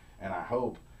sure. And I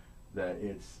hope that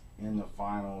it's in the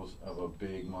finals of a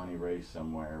big money race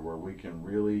somewhere where we can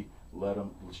really let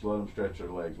them stretch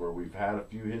their legs, where we've had a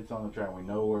few hits on the track, we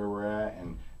know where we're at,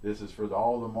 and this is for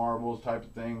all the marbles type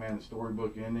of thing, man, the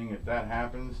storybook ending. If that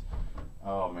happens,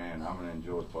 oh man, I'm gonna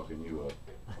enjoy fucking you up.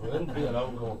 Well, it'll be an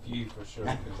ongoing feud for sure,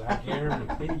 because I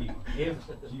guarantee you, if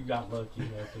you got lucky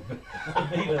enough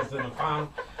to beat us in the final,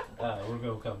 we're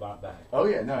going to come right back. Oh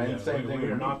yeah, no, and same thing. We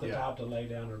are with not me. the type to lay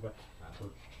down our back.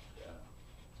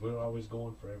 We're always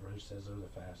going for who says they're the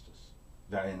fastest.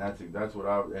 And that's what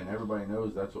I, and everybody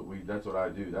knows that's what I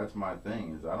do. That's my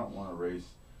thing, is I don't want to race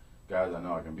guys I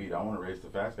know I can beat. I want to race the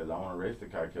fast guys. I want to race the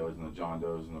Kai Kellys and the John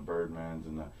Does and the Birdmans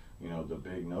and the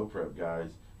big no prep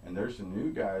guys. And there's some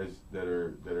new guys that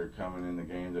are coming in the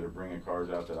game that are bringing cars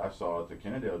out that I saw at the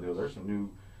Kennedale deal. There's some new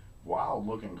wild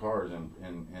looking cars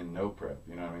in no prep.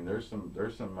 You know what I mean? There's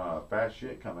some fast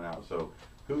shit coming out. So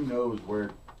who knows where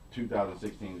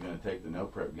 2016 is going to take the no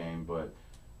prep game, but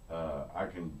I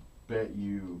can bet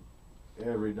you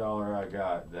every dollar I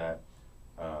got that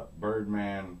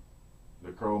Birdman,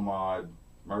 the Crow Mod,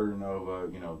 Murder Nova,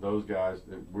 those guys,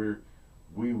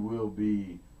 we will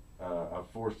be a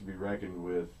force to be reckoned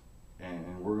with,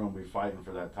 and we're going to be fighting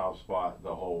for that top spot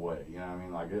the whole way. You know what I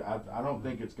mean? Like, I don't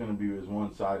think it's going to be as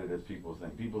one-sided as people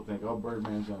think. People think, oh,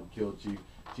 Birdman's going to kill Chief.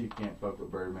 Chief can't fuck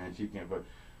with Birdman. Chief can't fuck.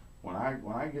 When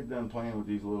I get done playing with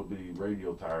these little bitty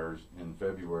radial tires in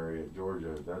February at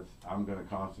Georgia, I'm going to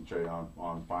concentrate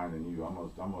on finding you. I'm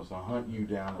gonna hunt you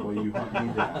down the way you hunt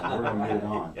me down. We're gonna get it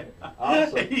on.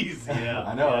 Awesome. Easy, yeah.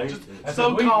 I know. Yeah, just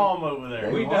so calm over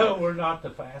there. We know we're not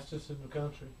the fastest in the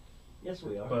country, Yes,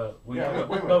 we are. but we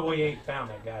ain't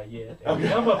found that guy yet. And we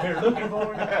Okay. come up here looking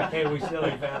for him, and we still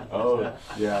ain't found him. Oh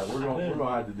yeah, we're gonna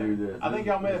have to do this. I think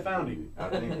y'all may have found him. I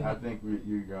think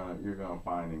you're gonna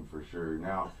find him for sure.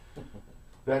 Now,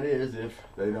 that is if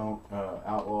they don't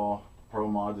outlaw pro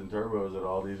mods and turbos at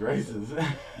all these races.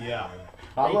 Yeah.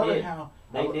 I They love did. it how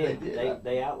They they did.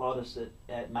 They outlawed us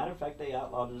at matter of fact, they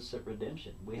outlawed us at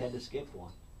Redemption. We had to skip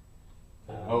one.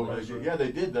 Oh,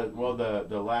 they did.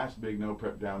 The last big no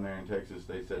prep down there in Texas,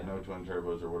 they said no twin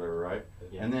turbos or whatever, right?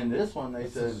 Yeah. And then this one they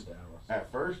This said is Dallas.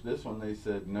 at first this one they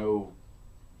said no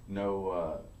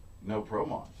pro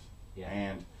mods. Yeah.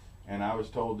 And I was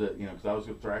told that, because I was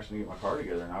thrashing to get my car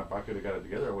together, and if I could have got it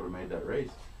together, I would have made that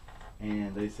race.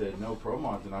 And they said no pro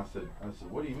mods, and I said,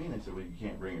 what do you mean? They said, well, you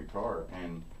can't bring your car.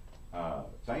 And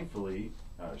thankfully,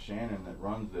 Shannon that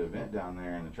runs the event down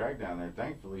there and the track down there,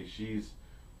 thankfully she's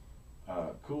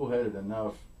cool-headed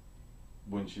enough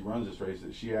when she runs this race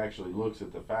that she actually looks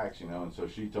at the facts, and so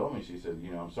she told me, she said,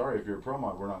 I'm sorry, if you're a pro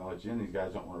mod, we're not going to let you in. These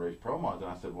guys don't want to race pro mods.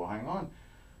 And I said, well, hang on.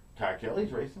 Kai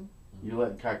Kelly's racing. You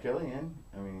letting Kai Kelly in?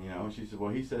 I mean, and she said,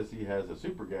 well, he says he has a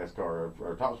super gas car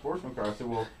or a top sportsman car. I said,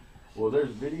 well,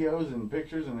 there's videos and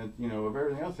pictures and of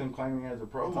everything else him claiming he has a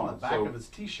pro It's mod. on the back of his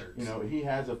T-shirts. He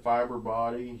has a fiber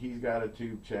body. He's got a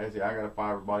tube chassis. I got a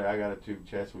fiber body. I got a tube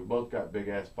chassis. We both got big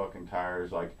ass fucking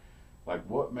tires. Like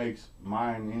what makes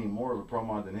mine any more of a pro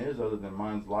mod than his, other than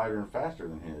mine's lighter and faster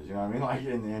than his? You know what I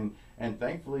mean? And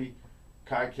thankfully,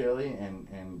 Kai Kelly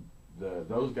and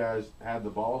those guys had the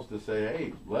balls to say,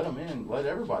 hey, let them in, let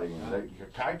everybody in.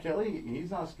 Kai Kelly,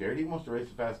 he's not scared. He wants to race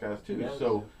the fast guys too.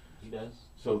 He does.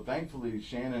 So thankfully,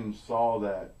 Shannon saw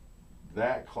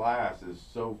that class is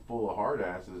so full of hard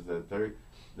asses that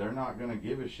they're not going to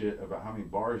give a shit about how many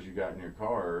bars you got in your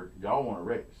car. Y'all want to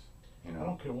race, I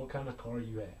don't care what kind of car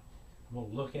you have. I'm going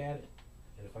to look at it,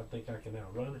 and if I think I can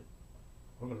outrun it,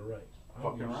 we're going to race. I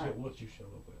don't give a shit what you show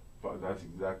up with. But that's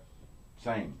exact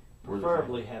same. We're the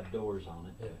Preferably have doors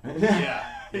on it. Yeah.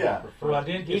 Yeah. Well, I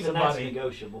did get Even that's somebody.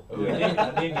 negotiable. I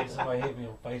did get somebody hit me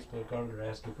on Facebook earlier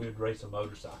asking if we'd race a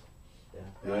motorcycle.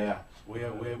 Yeah. We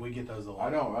get those a lot. I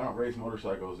don't race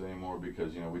motorcycles anymore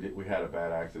because we had a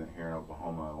bad accident here in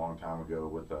Oklahoma a long time ago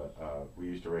with we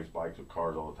used to race bikes with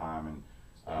cars all the time, and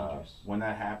Dangerous. when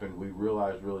that happened we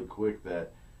realized really quick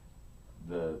that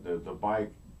the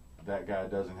bike, that guy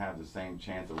doesn't have the same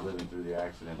chance of living through the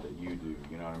accident that you do.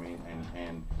 You know what I mean?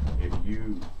 And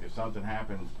if something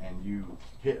happens and you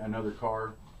hit another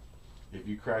car, if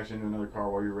you crash into another car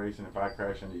while you're racing, if I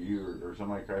crash into you or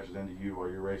somebody crashes into you while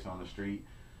you're racing on the street,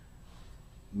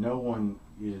 no one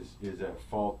is at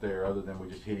fault there other than we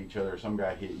just hit each other or some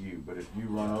guy hit you. But if you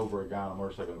run over a guy on a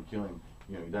motorcycle and kill him,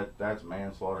 you know, that's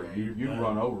manslaughter. Yeah, you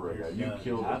run over a guy. You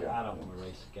killed a guy. I don't want to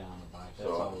race a guy on a bike. That's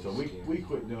always So scary. we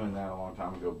quit doing that a long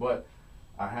time ago. But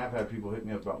I have had people hit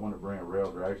me up about wanting to bring a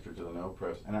rail dragster to the no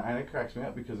preps, and it cracks me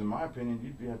up because in my opinion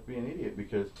you'd have to be an idiot,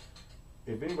 because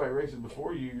if anybody races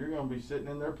before you, you're going to be sitting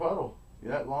in their puddle.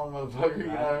 That long motherfucker, you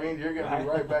know what I mean? You're going to be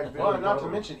right back there. Well, not to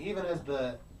mention, even as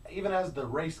the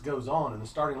race goes on and the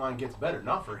starting line gets better,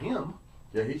 not for him.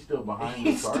 Yeah, he's still behind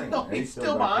the starting line. He's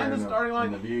still behind the starting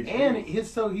line, and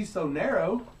he's so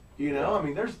narrow. You know, I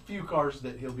mean, there's few cars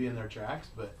that he'll be in their tracks,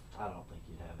 but I don't think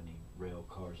you'd have any rail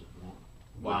cars that won't.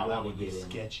 wow, that want would to be get in.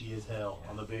 sketchy as hell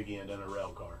on the big end in a rail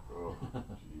car. Oh,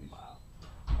 jeez. Wow.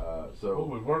 Well,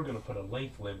 we were going to put a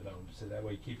length limit on him, so that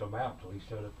way keep him out until he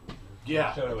showed up.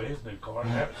 Yeah. Showed up with his new car and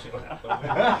have it showing out.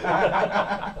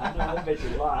 I bet you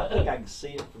lie. I think I can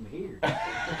see it from here.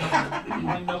 I don't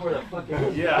even know where the fuck it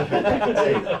is. Yeah.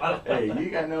 Hey,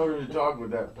 you got nowhere to talk with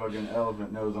that fucking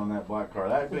elephant nose on that black car.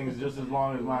 That thing's just as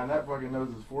long as mine. That fucking nose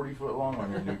is 40 foot long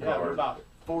on your new Yeah, car. we're about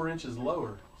 4 inches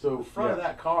lower. So The front of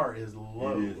that car is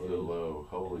low. It is the low.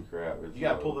 Holy crap! It's You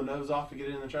got to low. pull the nose off to get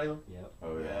it in the trailer. Yep.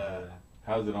 Oh yeah. Yeah.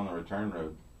 How's it on the return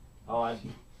road? Oh,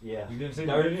 yeah. You didn't see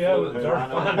the Dirt video? flew The dirt flying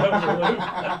flying over. over the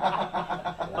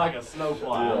loop. Like a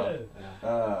snowplow.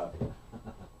 Yeah.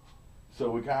 So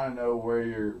we kind of know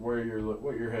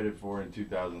what you're headed for in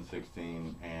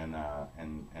 2016, and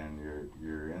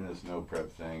you're in this no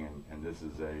prep thing, and this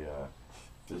is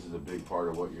a big part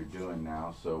of what you're doing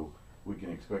now. So we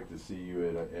can expect to see you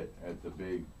at the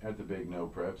big no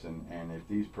preps, and if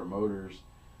these promoters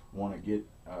want to get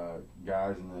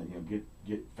guys in the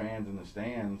get fans in the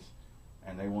stands,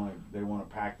 and they want to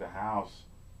pack the house,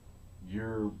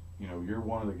 you're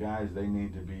one of the guys they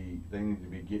need to be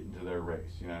getting to their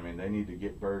race. You know what I mean? They need to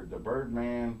get the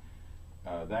Birdman.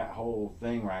 That whole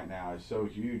thing right now is so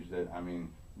huge that, I mean,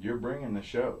 you're bringing the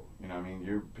show. You know what I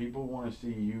mean? People want to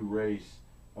see you race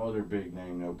other big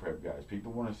name no prep guys.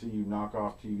 People want to see you knock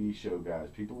off TV show guys.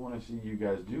 People want to see you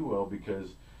guys do well because,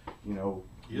 you know,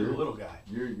 You're the little guy.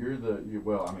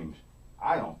 Well, I mean,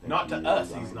 I don't think Not to he us,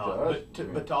 is. I he's mean, not, to us,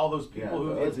 but to all those people who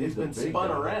to us, it's he's the been big spun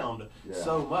guy. around Yeah.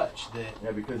 so much that Yeah,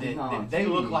 because he's not on they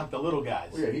look TV. like the little guys.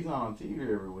 Well, yeah, he's not on TV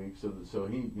every week, so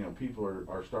he, you know, people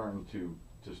are starting to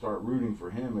start rooting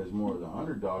for him as more of the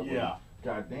underdog. when, Yeah.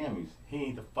 God damn, He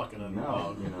ain't the fucking no,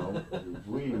 underdog. you know, if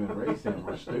we even race him,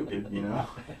 we're stupid, you know.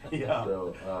 Yeah.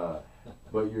 So,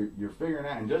 but you're figuring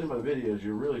out, and judging by the videos,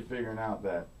 you're really figuring out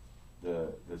that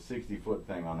the 60-foot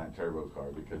thing on that turbo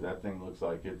car, because that thing looks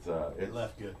like it's It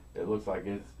left good. it looks like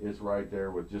it's right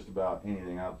there with just about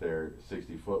anything out there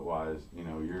 60-foot wise. You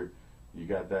know, you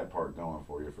got that part going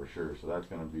for you for sure. So it's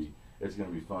gonna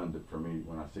be fun for me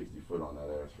when I 60-foot on that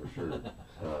ass for sure.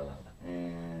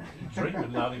 And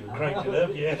Treatment not even cranked it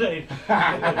up yet. Ain't it?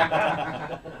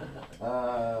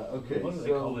 okay, What do they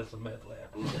call so this, a meth lab?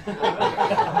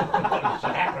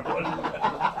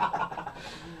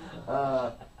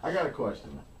 I got a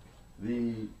question.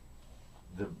 The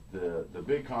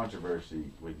big controversy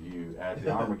with you at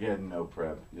the Armageddon no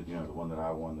prep, you know, the one that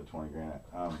I won the 20 grand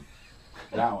at.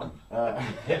 That one.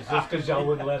 It's just because y'all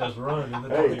wouldn't let us run in the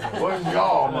Hey, tournament. wasn't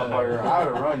y'all, motherfucker. I'd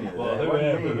have run you. Well, It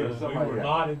wasn't me. whoever, It was we somebody were else.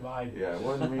 not invited. Yeah, it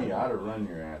wasn't me. I'd have run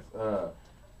your ass.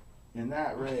 In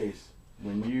that race,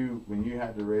 when you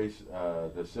had to race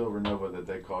the Silver Nova that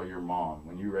they call your mom,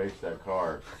 when you raced that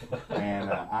car, and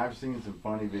I've seen some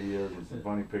funny videos and some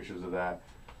funny pictures of that.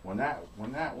 When that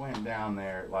went down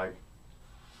there, like,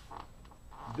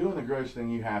 doing the grudge thing,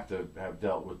 you have to have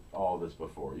dealt with all this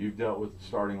before. You've dealt with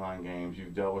starting line games,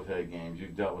 you've dealt with head games,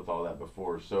 you've dealt with all that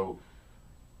before. So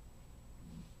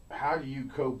how do you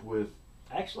cope with?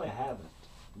 Actually, I haven't.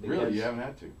 Really, you haven't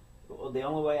had to. Well, the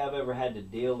only way I've ever had to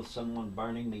deal with someone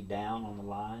burning me down on the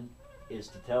line is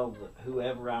to tell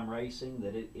whoever I'm racing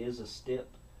that it is a stip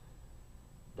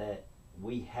that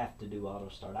we have to do auto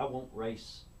start. I won't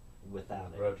race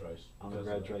without it. Grudge race. On a because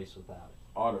grudge of that. race without it.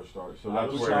 Auto start. So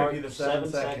Auto that's start. where Be the 7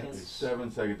 it's seconds. 7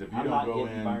 seconds. If you I'm don't not go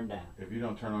getting in, burned down. if you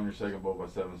don't turn on your second bolt by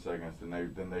 7 seconds,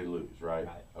 then they lose, right?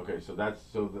 Right. Okay, so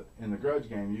in the grudge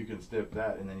game you can stip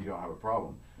that and then you don't have a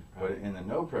problem. But in the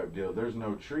no prep deal, there's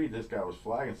no tree. This guy was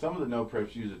flagging. Some of the no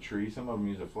preps use a tree. Some of them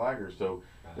use a flagger. So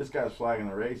this guy's flagging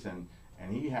the race, and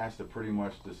he has to pretty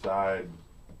much decide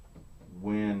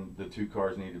when the two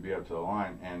cars need to be up to the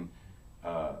line. And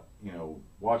you know,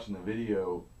 watching the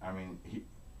video, I mean,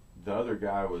 the other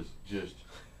guy was just,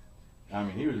 I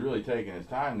mean, he was really taking his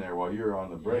time there while you were on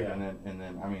the break, Yeah. and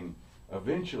then I mean,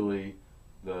 eventually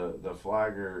the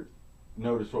flagger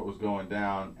noticed what was going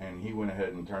down, and he went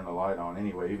ahead and turned the light on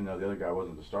anyway, even though the other guy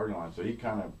wasn't the starting line. So he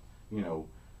kind of, you know,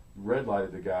 red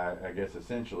lighted the guy, I guess,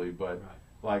 essentially. But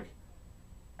like,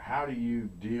 how do you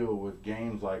deal with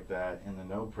games like that in the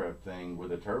no prep thing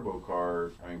with a turbo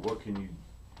car? I mean,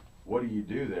 what do you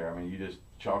do there? I mean, you just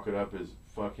chalk it up as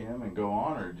fuck him and go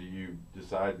on, or do you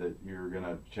decide that you're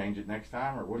gonna change it next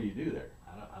time, or what do you do there?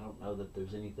 I don't know that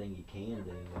there's anything you can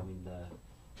do. I mean,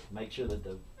 make sure that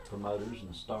the promoters and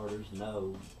the starters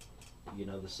know, you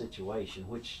know, the situation,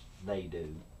 which they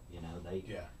do. You know,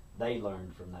 they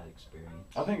learned from that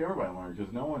experience. I think everybody learned,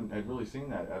 because no one had really seen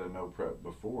that at a no prep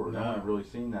before. No one had really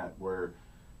seen that where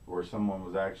someone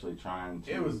was actually trying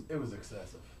to. It was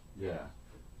excessive. Yeah,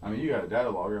 I mean, you got a data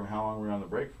logger. I mean, how long were you on the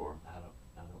break for? I don't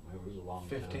remember. It was a long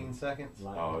 15 time. seconds.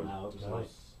 Like, Oh, no, it was like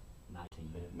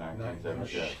 19 minutes. 19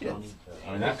 seconds. Yeah. Shit.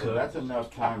 I mean, that's enough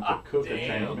time to cook a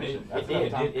transmission. That's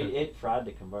enough time. It fried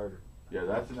the converter. Yeah,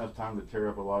 that's enough time to tear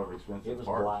up a lot of expensive It was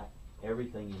parts. black.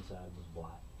 Everything inside was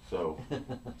black. So,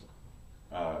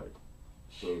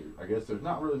 so I guess there's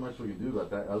not really much we can do about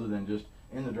that other than just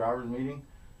in the drivers' meeting.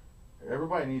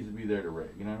 Everybody needs to be there to race.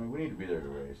 You know what I mean? We need to be there to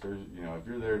race. There's, you know, if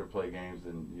you're there to play games,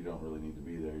 then you don't really need to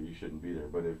be there. You shouldn't be there.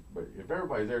 But if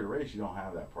everybody's there to race, you don't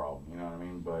have that problem. You know what I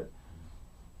mean? But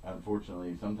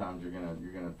unfortunately, sometimes you're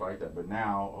gonna fight that. But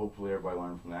now, hopefully, everybody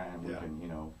learned from that, and we can, you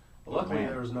know. Luckily,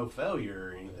 there was no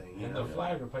failure or anything. And the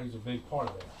flagger plays a big part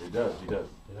of that. It does. He does.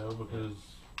 You know, because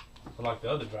like the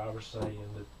other drivers saying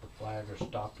that the flagger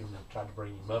stopped him and tried to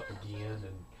bring him up again,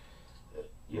 and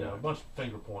you know, a bunch of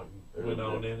finger pointing went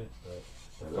on in it.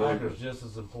 But the flagger's just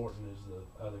as important as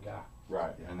the other guy.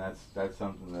 Right, and that's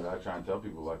something that I try and tell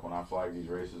people. Like when I flag these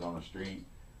races on the street,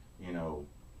 you know,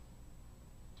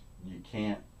 you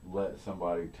can't let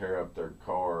somebody tear up their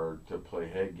car to play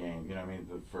head game. You know what I mean?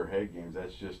 For head games,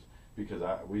 that's just because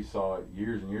we saw it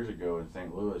years and years ago in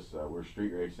St. Louis. We're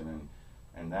street racing,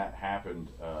 and that happened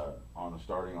on the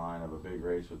starting line of a big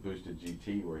race with Boosted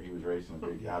GT, where he was racing a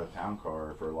big out-of-town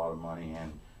car for a lot of money,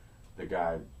 and the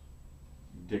guy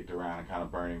dicked around and kind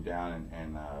of burned him down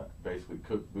and basically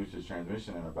cooked Boosted's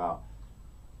transmission. And it's a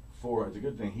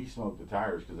good thing he smoked the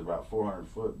tires, because about 400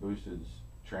 foot Boosted's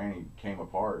tranny came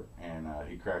apart, and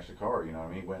he crashed the car. You know what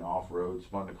I mean? He went off-road,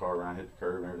 spun the car around, hit the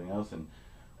curb and everything else, and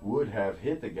would have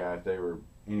hit the guy if they were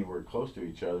anywhere close to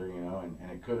each other, you know,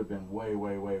 and it could have been way,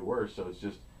 way, way worse. So it's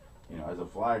just, you know, as a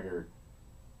flagger,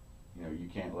 you know, you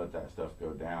can't let that stuff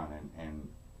go down,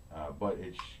 but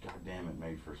goddamn, it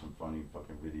made for some funny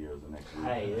fucking videos the next week.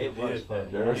 Hey, it was funny.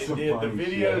 There was some The funny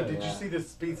video, shit. did you see the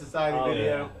Speed Society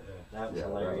video? That was Yeah,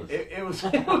 hilarious. It was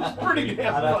pretty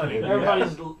damn funny.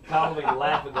 Everybody's calling me to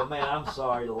laugh and go, man, I'm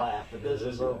sorry to laugh, but this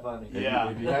is so funny. If you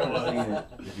haven't seen it,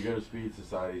 if you go to Speed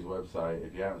Society's website,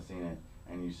 if you haven't seen it,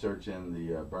 and you search in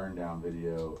the burn down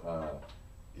video,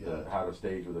 how to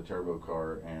stage with a turbo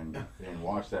car, and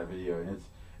watch that video, and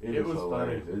it was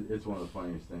hilarious. It's one of the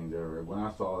funniest things ever. When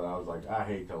I saw that, I was like, I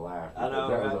hate to laugh. I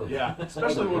know, right?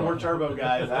 Especially when we're turbo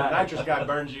guys. The nitrous guy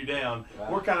burns you down.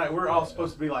 Right. We're all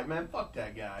supposed to be like, man, fuck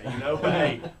that guy, you know. But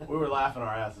hey, we were laughing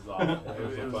our asses off. It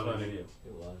was funny. Video.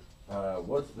 It was.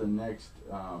 What's the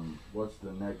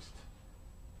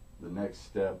next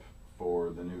step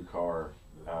for the new car?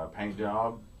 Paint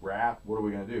job, wrap. What are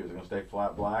we gonna do? Is it gonna stay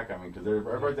flat black? I mean, because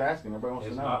everybody's asking. Everybody wants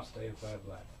It's to know. not staying flat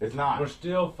black. It's not. We're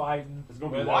still fighting. It's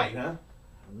gonna be white, huh?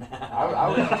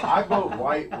 I vote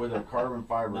white with a carbon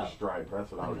fiber No. stripe.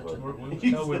 That's what I would vote. We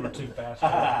were told we were too fast. For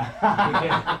that.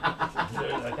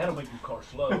 Like, that'll make your car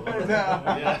slow.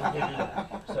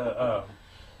 So,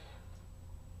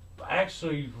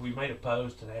 actually, we made a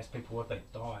post and asked people what they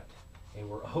thought, and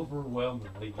we're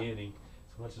overwhelmingly getting,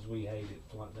 as much as we hate it,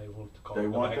 they want the car. They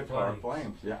want the back car flames.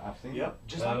 flames. Yeah, I've seen Yep,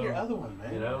 just like your other one,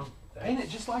 man. You know, paint it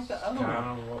just like the other one.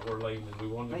 kind of what we're leaving. We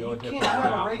wanted to Man, go you a different can't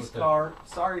have a route race with the- car.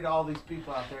 Sorry to all these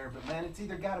people out there, but man, it's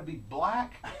either got to be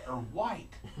black or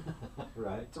white.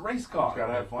 Right. It's a race car. It's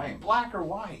gotta have flames. Black or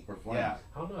white. Or flames. Yeah.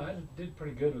 I don't know. I did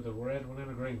pretty good with the red one and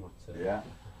the green one. So. Yeah.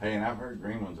 Hey, and I've heard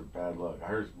green ones are bad luck. I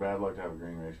heard it's bad luck to have a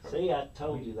green race car. See, I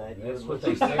told you that. That's You what were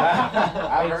they said. I've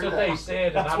That's heard what that. they said,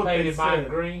 and That's I what they painted mine said.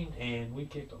 green, and we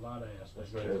kicked a lot of ass.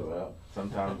 That's Yeah, great. well,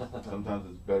 sometimes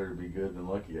it's better to be good than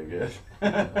lucky, I guess.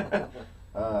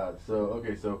 So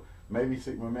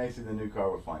we may see the new car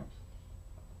with flames.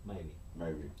 Maybe.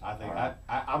 I think All right.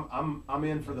 I'm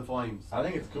in for the flames. I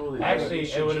think it's cool. That Actually,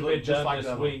 should it would have look been just done like this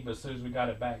the other week, but as soon as we got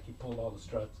it back, he pulled all the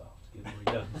struts off to get it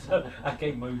redone. So I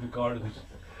can't move the car to go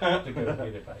get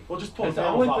it back. Well, just pull That's the the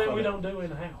panels only off thing of we it. don't do in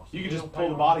the house. You We can just don't pull the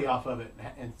paint body off of it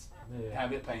and Yeah.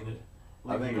 have it painted.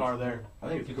 I Leave think the car it's- there. I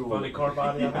think it's Get the cool. funny car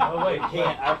body on it. Oh wait, You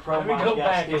can't. Our pro Let me mod's go got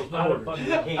back. steel It's not a quarters. funny. You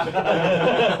can't.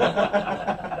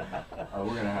 I Oh,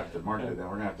 we're gonna have to mark that down.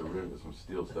 We're gonna have to rid with some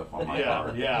steel stuff on my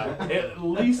car. Yeah. At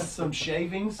least some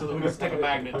shavings so that we can stick a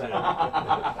magnet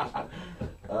to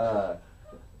it.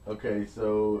 Okay,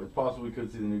 so it's possible we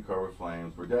could see the new car with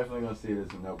flames. We're definitely gonna see it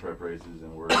at some no prep races,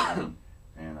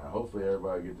 and hopefully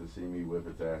everybody get to see me whip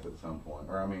its ass at some point,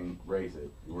 or I mean race it.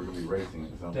 We're gonna be racing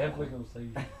at some Definitely point. gonna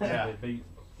see. Yeah. It beat.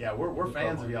 Yeah, we're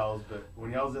fans of y'all's, but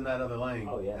when y'all's in that other lane,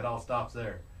 Oh, yeah. it all stops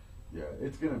there. Yeah,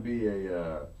 it's gonna be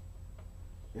a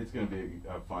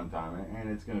fun time, and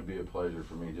it's gonna be a pleasure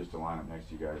for me just to line up next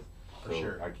to you guys. For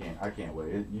sure. I can't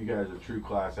wait. You guys are true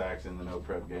class acts in the no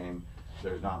prep game.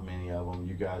 There's not many of them.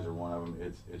 You guys are one of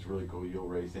them. It's really cool. You'll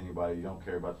race anybody. You don't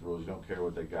care about the rules. You don't care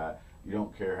what they got. You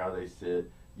don't care how they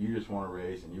sit. You just want to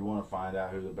race, and you want to find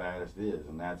out who the baddest is,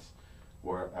 and that's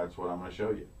what I'm going to show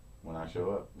you when I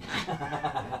show up.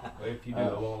 Well, if you do,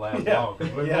 it won't last Yeah. long.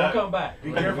 We'll Yeah. come back. Be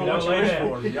We careful don't what you lay wish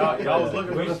down. for. Y'all was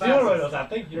looking for We the still fastest. I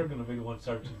think you're going to be the one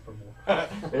searching for more.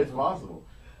 It's possible.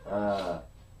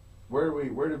 Where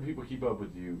do people keep up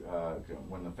with you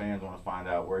when the fans want to find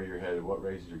out where you're headed, what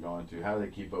races you're going to? How do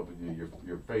they keep up with you?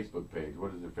 Your Facebook page.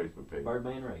 What is their Facebook page?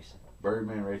 Birdman Racing.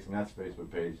 Birdman Racing. That's the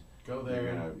Facebook page. Go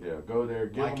there. Go there.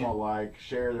 Give Like them a it. like.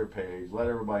 Share their page. Let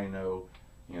everybody know.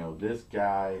 This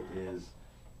guy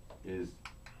is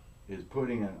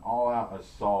putting an all-out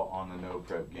assault on the no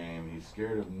prep game. He's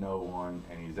scared of no one,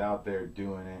 and he's out there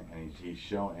doing it, and he's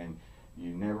showing. And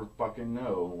you never fucking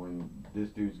know when this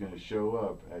dude's gonna show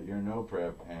up at your no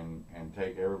prep and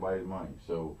take everybody's money.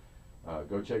 So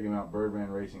go check him out. Birdman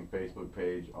Racing Facebook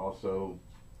page. Also,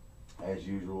 as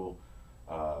usual,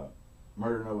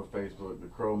 Murder Nova Facebook,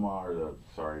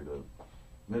 the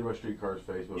Midwest Street Cars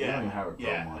Facebook. We don't even have a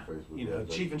Chroma on Facebook. yet, but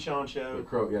Chief and Shawn Show.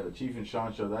 the Chief and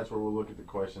Shawn Show. That's where we'll look at the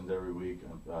questions every week.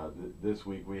 This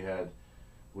week we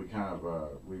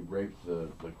raped the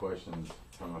questions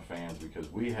from the fans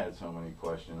because we had so many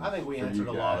questions. I think we for answered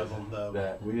you a lot guys of them, though.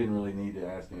 that we didn't really need to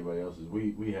ask anybody else's.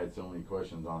 We had so many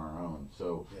questions on our own.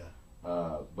 So,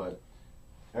 Yeah. but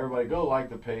everybody go like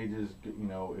the pages.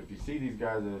 If you see these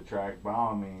guys at a track, by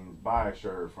all means, buy a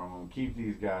shirt from them. Keep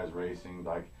these guys racing.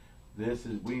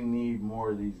 We need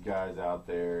more of these guys out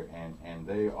there, and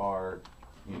they are,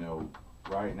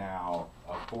 right now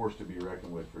a force to be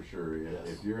reckoned with for sure. Yes.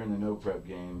 If you're in the no prep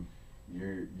game,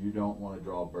 you don't want to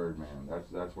draw Birdman.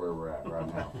 That's where we're at right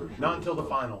now for sure. Not until the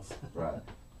finals. Right.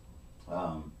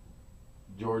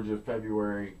 Georgia,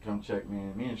 February, come check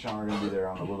me. Me and Sean are going to be there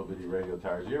on the little bitty radio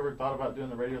tires. You ever thought about doing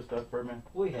the radio stuff, Birdman?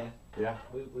 We have. Yeah?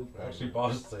 We've Actually,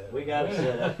 boss said. we got it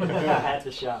set up at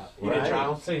the shop. You didn't try I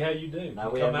them? don't see how you do. No, You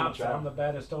we come haven't out and say tried. I'm the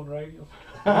baddest on radio.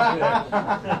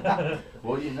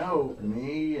 Well,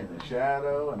 me and the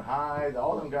Shadow and Hyde,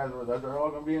 all them guys, they're all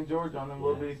going to be in Georgia on them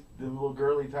little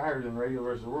girly tires in Radio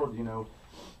versus the World.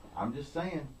 I'm just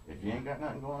saying, if you ain't got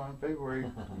nothing going on in February,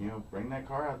 bring that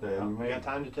car out there. We got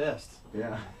time to test.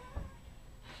 Yeah.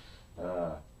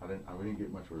 We didn't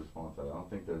get much of a response out of it. I don't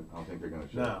think they're going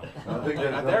to show. No. I don't think They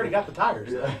already got the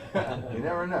tires. Yeah. You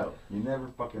never know. You never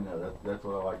fucking know. That's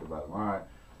what I like about them. All right,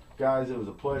 guys, it was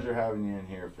a pleasure having you in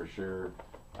here for sure.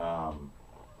 Top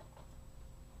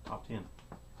 10.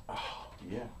 Oh,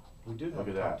 yeah. We do have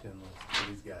Look a at top that. 10 list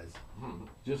for these guys.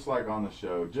 Just like on the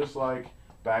show, just like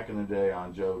back in the day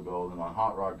on Joe Golden, on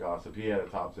Hot Rod Gossip, he had a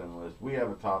top 10 list. We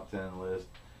have a top 10 list.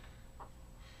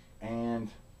 And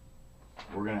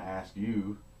we're going to ask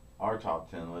you our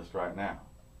top 10 list right now.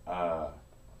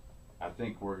 I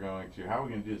think we're going to, how are we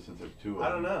going to do it since there's two of them? I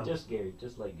don't know. Just Gary,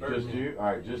 just like Gary. Just you? All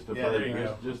right, just the there you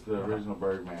go. just the original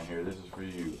Birdman here. This is for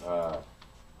you.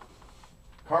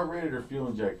 Carbureted or fuel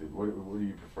injected? What do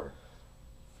you prefer?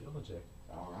 Fuel injected.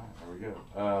 All right, there we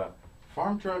go.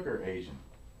 Farm truck or Asian?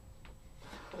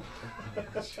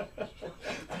 These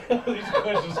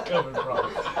questions coming from?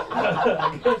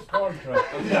 I guess farm truck.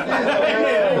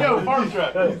 There you go, farm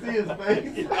truck. You see his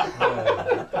face?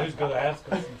 Who's going to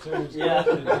ask us some serious Yeah.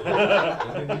 questions?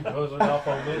 And then you close it off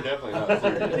on me. Definitely not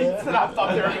serious. He said, I thought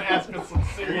they were going to ask us some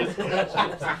serious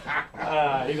questions.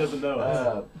 He doesn't know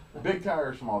us. Big tire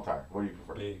or small tire? What do you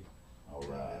prefer? Big. All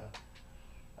right.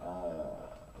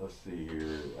 Let's see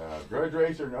here. Grudge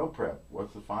race or no prep?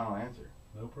 What's the final answer?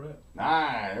 No prep.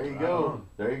 Nah, there you go. on.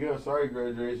 There you go. Sorry,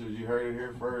 Grudge Racers, you heard it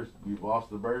here first. You've lost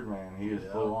the Birdman. He is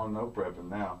Yeah. full on no prepping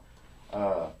now.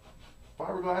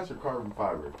 Fiberglass or carbon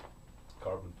fiber?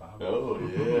 Carbon fiber. Oh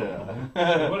It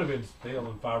yeah. would have been steel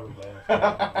and fiberglass.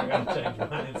 I got to change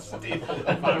mine. Steel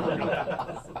and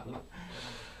fiberglass.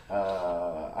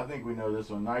 I think we know this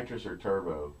one. Nitrous or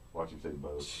turbo? Watch him say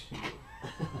both.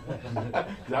 I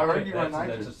heard you run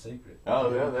nitrous. That's a secret.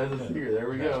 Oh yeah, that's a secret. There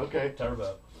we go. Okay.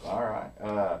 Turbo. All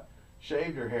right.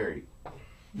 Shaved or hairy?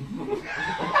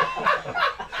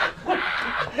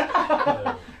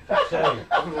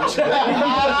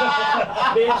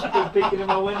 Bitch, you been peeking in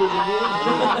my windows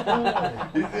again.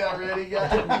 You see how ready he got?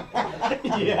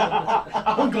 Yeah,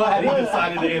 I'm glad he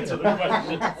decided to answer the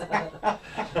question.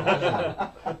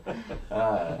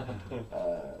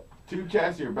 Tube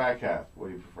chassis or back half? What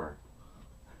do you prefer?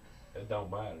 It don't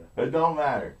matter. It don't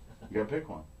matter. You gotta pick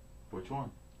one. Which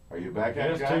one? Are you a back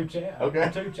half Just guy? two chat.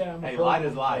 Okay. Two chat. Hey, light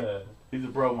is light. He's a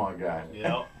pro mod guy.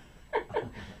 Yep.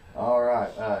 All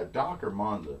right. Doc or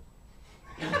Monza?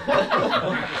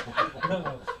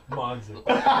 Monza.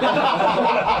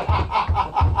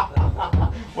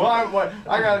 Why? What?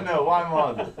 I gotta know. Why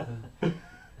Monza?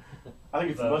 I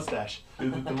think it's the mustache.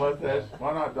 Is it the mustache?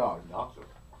 Why not Doc? Doc's a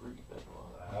freak.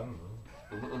 I don't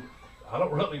know. I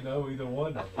don't really know either one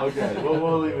of them. Okay,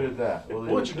 we'll leave it at that.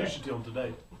 We'll introduce you to him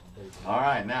today. All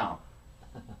right, now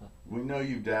we know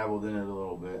you've dabbled in it a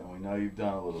little bit, and we know you've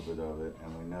done a little bit of it,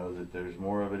 and we know that there's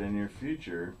more of it in your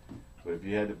future. But if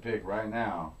you had to pick right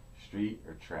now, street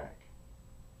or track?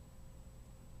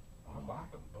 I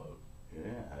like them both.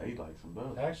 Yeah, he likes them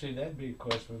both. Actually, that'd be a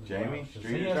question for the Jamie, driver. Since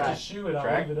street he or has track? to shoot it. I'll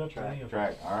Track? leave it up to Track. him.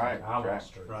 Track. All right. I track. like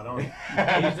street. Right on.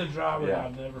 He's the driver Yeah. that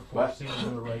I've never But- foreseen him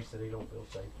do a race that he don't feel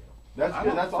safe in. That's I good.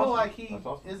 don't That's feel awesome. like he That's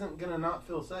awesome. isn't gonna not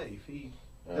feel safe. He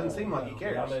doesn't seem like he I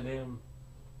cares. let him.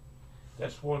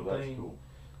 That's one That's thing. cool.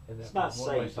 And It's that not one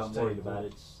safe. race I'm is worried terrible. about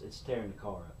it. It's tearing the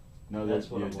car up. No, That's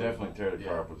that's what you I'm worried definitely about. tear the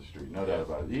car Yeah. up with the street. No doubt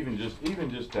about it. Even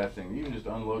just testing, even just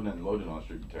unloading it and loading it on the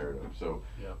street, you tear it up. So,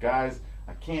 Yeah. guys,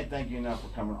 I can't thank you enough for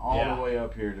coming all Yeah. the way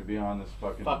up here to be on this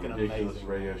fucking ridiculous amazing.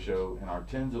 radio show, and our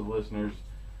tens of listeners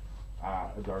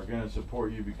are going to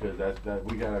support you because that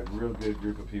we got a real good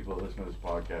group of people that listen to this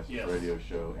podcast, Yes. this radio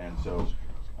show, and so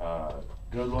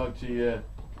good luck to you.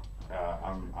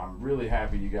 I'm really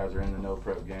happy you guys are in the no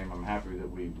prep game. I'm happy that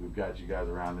we've got you guys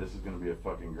around. This is going to be a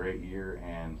fucking great year,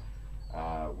 and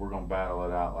we're going to battle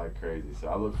it out like crazy. So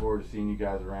I look forward to seeing you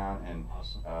guys around, and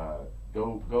Awesome.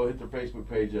 go hit their Facebook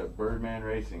page up, Birdman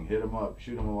Racing. Hit them up,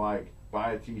 shoot them a like,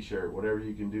 buy a T-shirt, whatever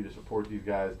you can do to support these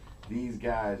guys. These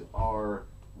guys are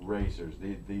racers.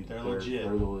 They're legit.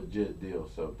 They're the legit deal.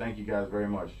 So thank you guys very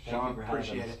much. Thank Sean, you for having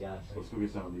appreciate us, it. guys. let's go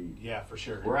get something to eat. Yeah, for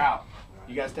sure. We're out.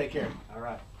 You guys take care. All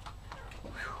right.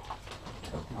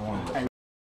 I wanted to